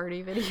cast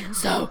party video.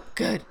 So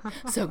good.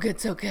 So good,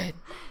 so good.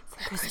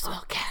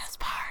 Crucible cast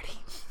party.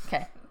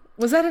 Okay.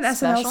 Was that an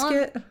SNL Special?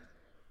 skit?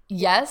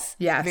 Yes.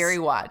 Yes. Very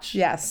watch.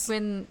 Yes.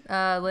 When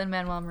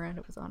Lin-Manuel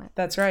Miranda was on it.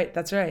 That's right.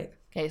 That's right.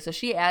 Okay, so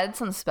she added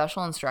some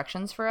special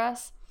instructions for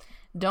us.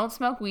 Don't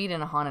smoke weed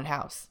in a haunted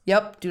house.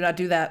 Yep. Do not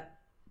do that.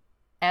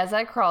 As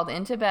I crawled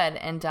into bed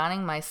and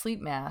donning my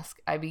sleep mask,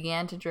 I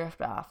began to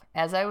drift off.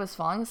 As I was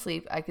falling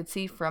asleep, I could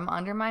see from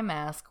under my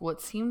mask what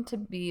seemed to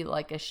be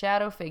like a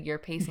shadow figure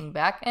pacing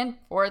back and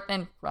forth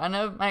in front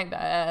of my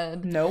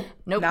bed. Nope.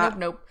 Nope, Not,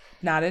 nope.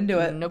 Not into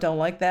it. Nope. Don't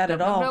like that at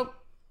Nope, all. nope.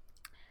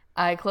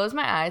 I closed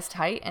my eyes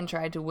tight and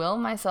tried to will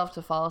myself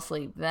to fall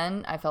asleep.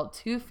 Then I felt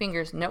two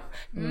fingers. Nope.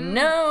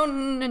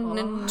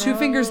 No. Two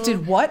fingers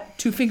did what?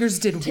 Two fingers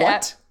did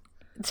what?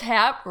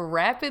 Tap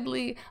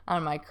rapidly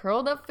on my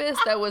curled up fist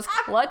that was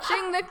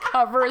clutching the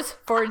covers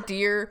for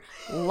dear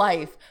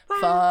life.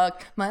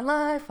 Fuck my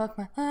life. Fuck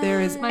my life.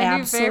 There is My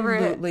new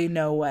favorite. absolutely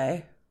no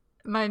way.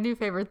 My new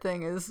favorite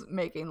thing is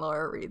making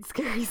Laura read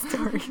scary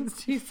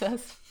stories.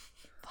 Jesus.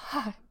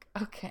 Fuck.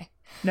 Okay.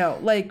 No,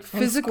 like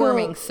I'm physical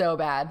squirming so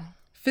bad.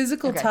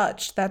 physical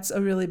touch. That's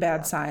a really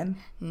bad sign.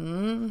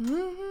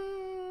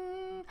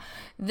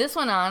 This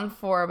went on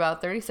for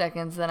about 30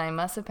 seconds, then I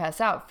must have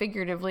passed out,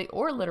 figuratively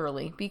or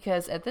literally,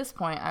 because at this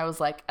point I was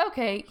like,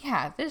 okay,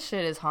 yeah, this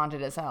shit is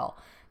haunted as hell.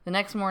 The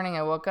next morning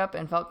I woke up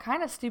and felt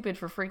kind of stupid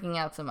for freaking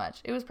out so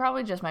much. It was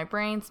probably just my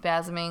brain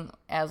spasming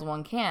as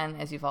one can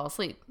as you fall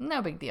asleep.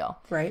 No big deal.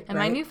 Right, In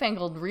my right.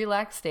 newfangled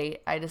relaxed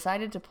state, I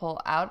decided to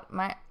pull out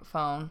my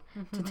phone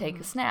to take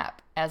a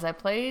snap. As I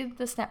played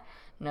the snap...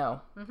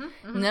 No.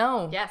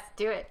 No. Yes,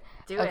 do it.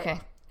 Do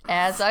Okay.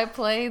 As I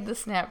played the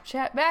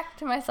Snapchat back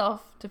to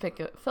myself to pick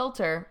a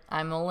filter,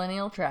 I'm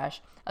millennial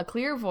trash. A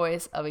clear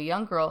voice of a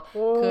young girl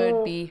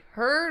could be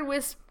heard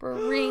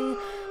whispering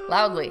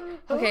loudly.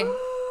 Okay.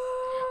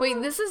 Wait,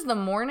 this is the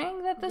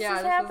morning that this is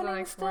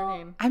happening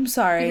still? I'm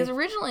sorry. Because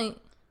originally...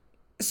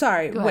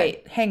 Sorry. ahead.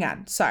 Wait, hang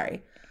on.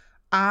 Sorry.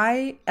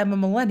 I am a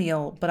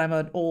millennial, but I'm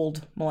an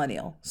old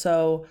millennial.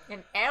 So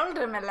An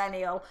elder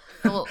millennial.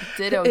 Well,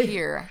 ditto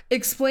here.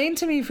 explain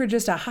to me for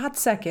just a hot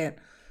second.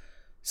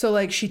 So,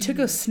 like, she took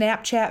a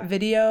Snapchat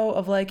video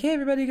of, like, hey,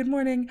 everybody, good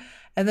morning.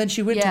 And then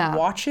she went Yeah. to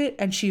watch it,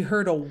 and she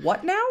heard a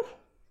what now?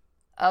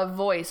 A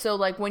voice. So,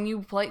 like, when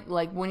you play...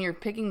 Like, when you're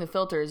picking the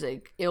filters,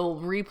 it'll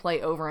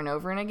replay over and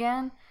over and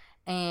again.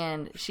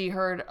 And she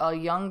heard a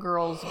young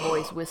girl's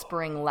voice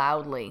whispering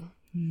loudly.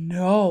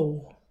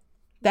 No.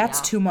 That's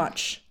Yeah. too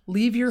much.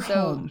 Leave your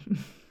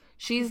home.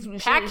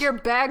 Pack your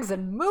bags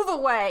and move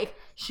away.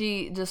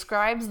 She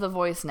describes the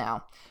voice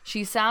now.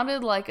 She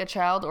sounded like a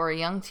child or a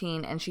young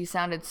teen, and she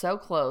sounded so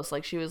close,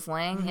 like she was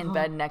laying in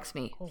bed next to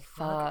me.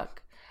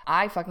 Fuck.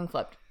 I fucking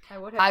flipped. I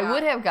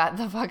would have got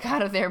the fuck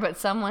out of there, but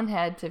someone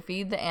had to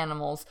feed the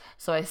animals,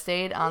 so I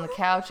stayed on the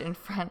couch in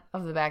front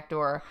of the back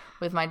door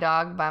with my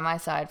dog by my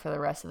side for the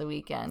rest of the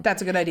weekend.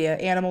 That's a good idea.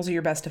 Animals are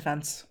your best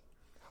defense.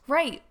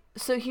 Right.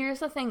 So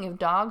here's the thing. If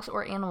dogs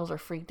or animals are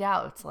freaked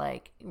out, it's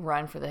like,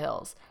 run for the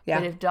hills. Yeah.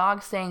 But if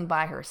dog's staying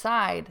by her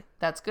side,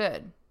 that's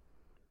good.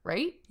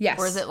 Right? Yes.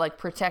 Or is it like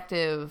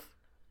protective,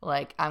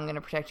 like, I'm going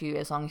to protect you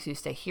as long as you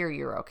stay here,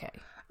 you're okay?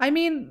 I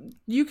mean,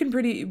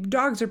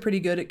 dogs are pretty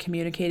good at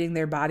communicating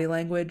their body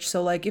language.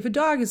 So, like, if a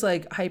dog is,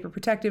 like, hyper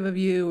protective of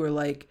you or,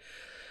 like,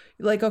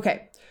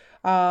 okay,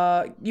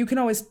 you can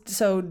always,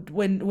 so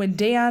when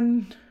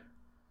Dan,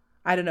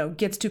 I don't know,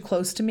 gets too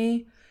close to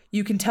me,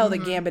 you can tell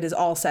that Gambit is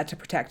all set to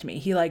protect me.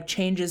 He, like,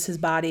 changes his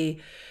body.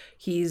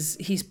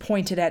 He's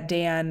pointed at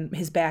Dan.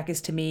 His back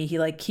is to me. He,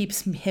 like,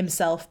 keeps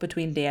himself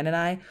between Dan and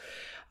I.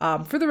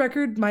 For the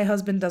record, my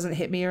husband doesn't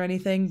hit me or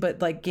anything,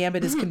 but, like,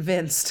 Gambit is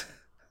convinced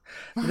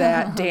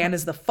that Dan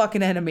is the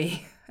fucking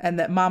enemy. and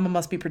that Mama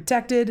must be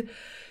protected,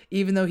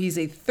 even though he's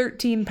a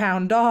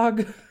 13-pound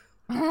dog.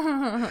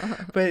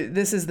 But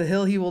this is the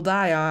hill he will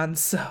die on,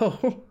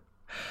 so...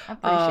 I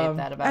appreciate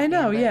that about I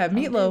know, Gambit. yeah.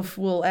 Meatloaf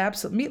will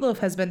absolutely... Meatloaf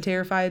has been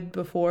terrified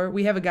before.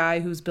 We have a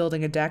guy who's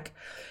building a deck,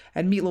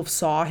 and Meatloaf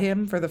saw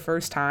him for the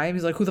first time.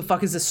 He's like, who the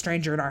fuck is this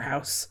stranger in our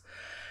house?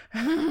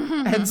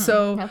 And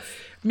so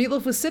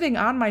Meatloaf was sitting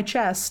on my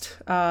chest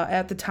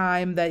at the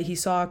time that he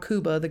saw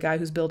Kuba, the guy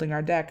who's building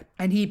our deck,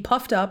 and he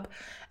puffed up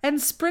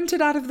and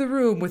sprinted out of the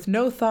room with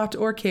no thought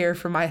or care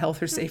for my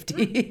health or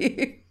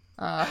safety.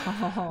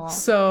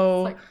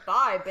 So Like,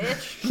 bye,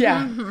 bitch.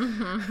 yeah.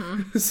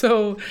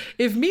 So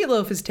if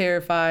Meatloaf is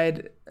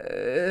terrified,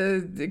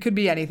 it could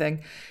be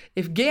anything.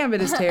 If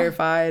Gambit is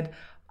terrified,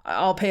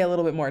 I'll pay a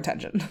little bit more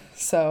attention.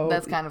 So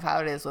That's kind of how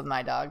it is with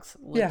my dogs.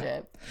 Legit.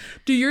 yeah.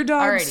 Do your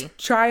dogs Alrighty.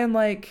 try and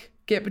like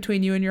get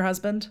between you and your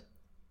husband?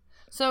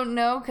 So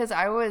no, because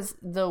I was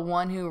the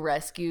one who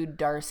rescued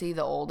Darcy,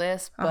 the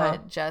oldest,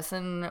 but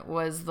Jessen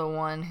was the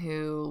one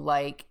who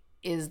like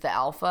is the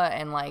alpha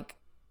and like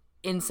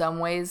in some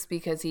ways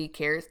because he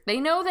cares. They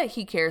know that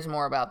he cares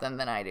more about them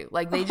than I do.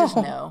 Like they just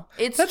know.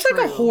 It's That's true.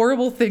 like a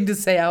horrible thing to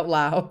say out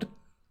loud.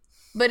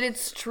 But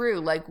it's true.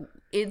 Like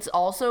it's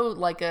also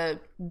like a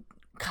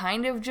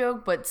kind of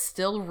joke, but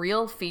still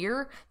real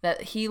fear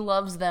that he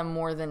loves them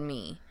more than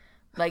me.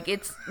 Like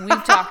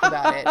we've talked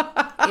about it.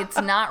 It's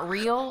not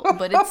real,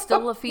 but it's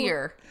still a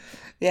fear.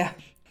 Yeah.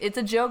 It's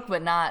a joke,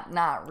 but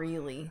not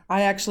really.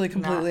 I actually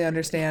completely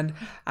understand.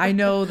 I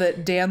know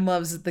that Dan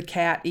loves the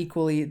cat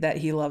equally that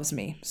he loves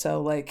me.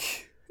 So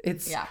like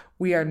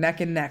we are neck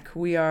and neck.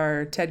 We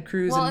are Ted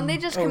Cruz Well, and they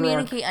just O'Rourke.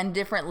 communicate on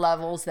different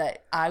levels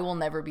that I will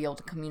never be able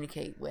to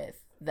communicate with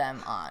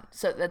them on.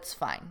 So that's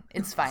fine.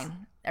 It's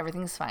fine.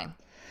 Everything's fine.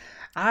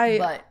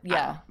 But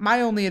yeah.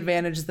 My only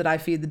advantage is that I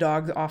feed the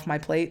dog off my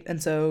plate,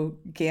 and so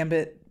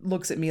Gambit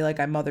looks at me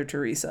like I'm Mother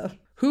Teresa,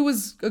 who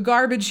was a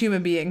garbage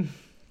human being.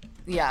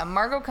 Yeah,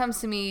 Margot comes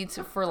to me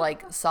for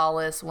like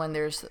solace when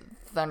there's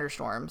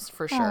thunderstorms,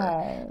 for sure.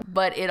 Aww.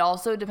 But it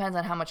also depends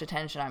on how much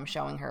attention I'm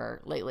showing her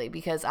lately,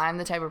 because I'm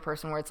the type of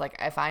person where it's like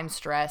if I'm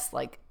stressed,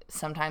 like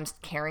sometimes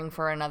caring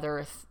for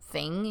another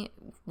thing,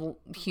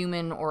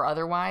 human or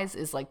otherwise,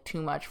 is like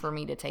too much for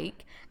me to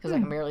take because I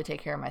can barely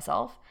take care of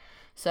myself.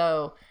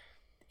 So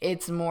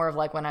it's more of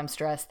like when I'm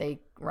stressed, they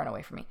run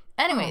away from me.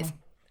 Anyways,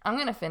 I'm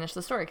going to finish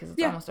the story because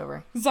it's almost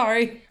over.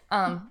 Sorry.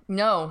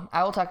 No,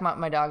 I will talk about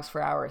my dogs for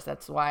hours.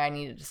 That's why I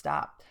needed to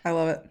stop. I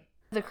love it.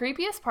 The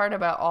creepiest part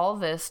about all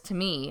this to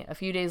me, a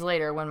few days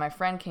later when my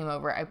friend came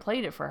over, I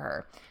played it for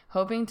her,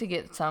 hoping to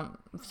get some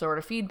sort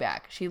of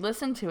feedback. She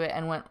listened to it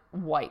and went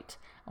white.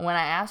 When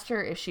I asked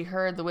her if she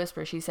heard the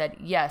whisper, she said,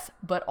 yes,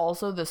 but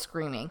also the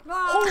screaming.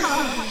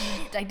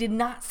 I did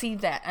not see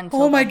that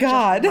until Oh my I just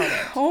God. read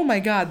it. Oh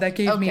my God. That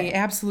gave me Okay.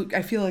 absolute...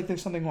 I feel like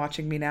there's something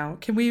watching me now.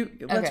 Let's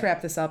Okay.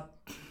 wrap this up.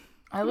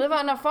 I live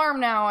on a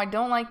farm now. I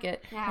don't like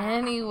it.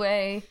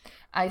 Anyway,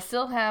 I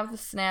still have the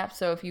snap,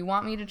 so if you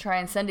want me to try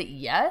and send it,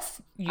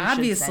 yes, you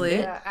Obviously. should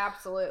send it. Yeah,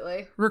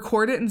 absolutely.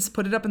 Record it and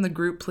put it up in the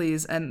group,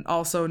 please. And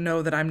also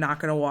know that I'm not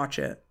going to watch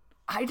it.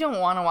 I don't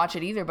want to watch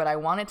it either, but I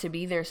want it to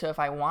be there, so if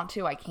I want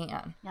to, I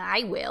can.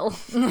 I will.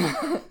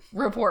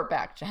 Report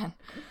back, Jen.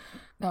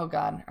 Oh,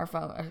 God. Our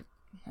phone.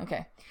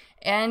 Okay.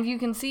 And you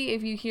can see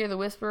if you hear the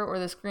whisper or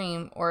the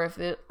scream, or if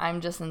I'm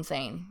just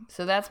insane.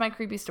 So that's my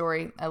creepy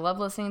story. I love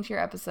listening to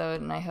your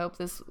episode, and I hope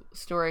this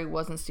story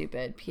wasn't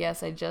stupid.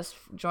 P.S. I just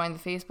joined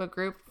the Facebook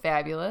group,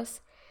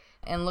 Fabulous,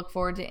 and look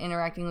forward to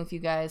interacting with you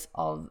guys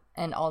all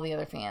the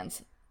other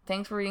fans.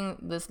 Thanks for reading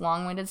this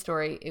long-winded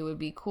story. It would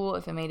be cool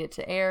if it made it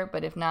to air,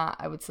 but if not,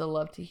 I would still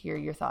love to hear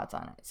your thoughts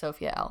on it.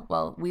 Sophia L.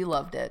 Well, we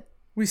loved it.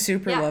 We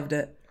super loved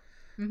it.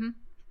 Mm-hmm.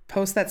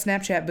 Post that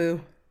Snapchat,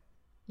 boo.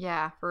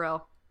 Yeah, for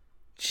real.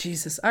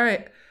 Jesus. All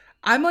right.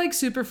 I'm like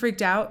super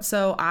freaked out,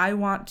 so I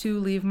want to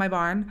leave my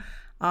barn.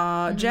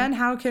 Jen,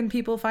 how can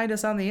people find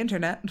us on the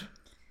internet?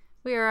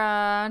 We are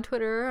on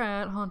Twitter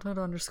at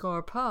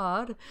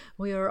haunted_pod.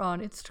 We are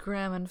on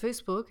Instagram and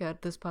Facebook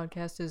at This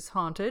Podcast is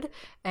Haunted.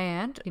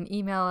 And you can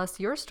email us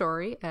your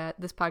story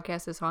at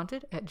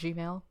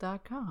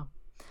thispodcastishaunted@gmail.com.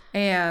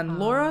 And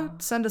Laura,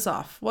 send us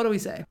off. What do we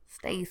say?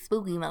 Stay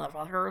spooky,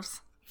 motherfuckers.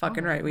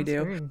 Fucking right, we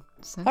do. Very All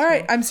sensual.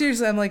 right. I'm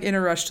like in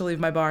a rush to leave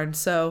my barn.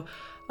 So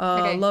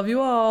Okay. love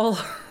you all.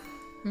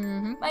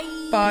 Bye.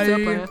 Bye. What's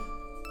up, Brenda?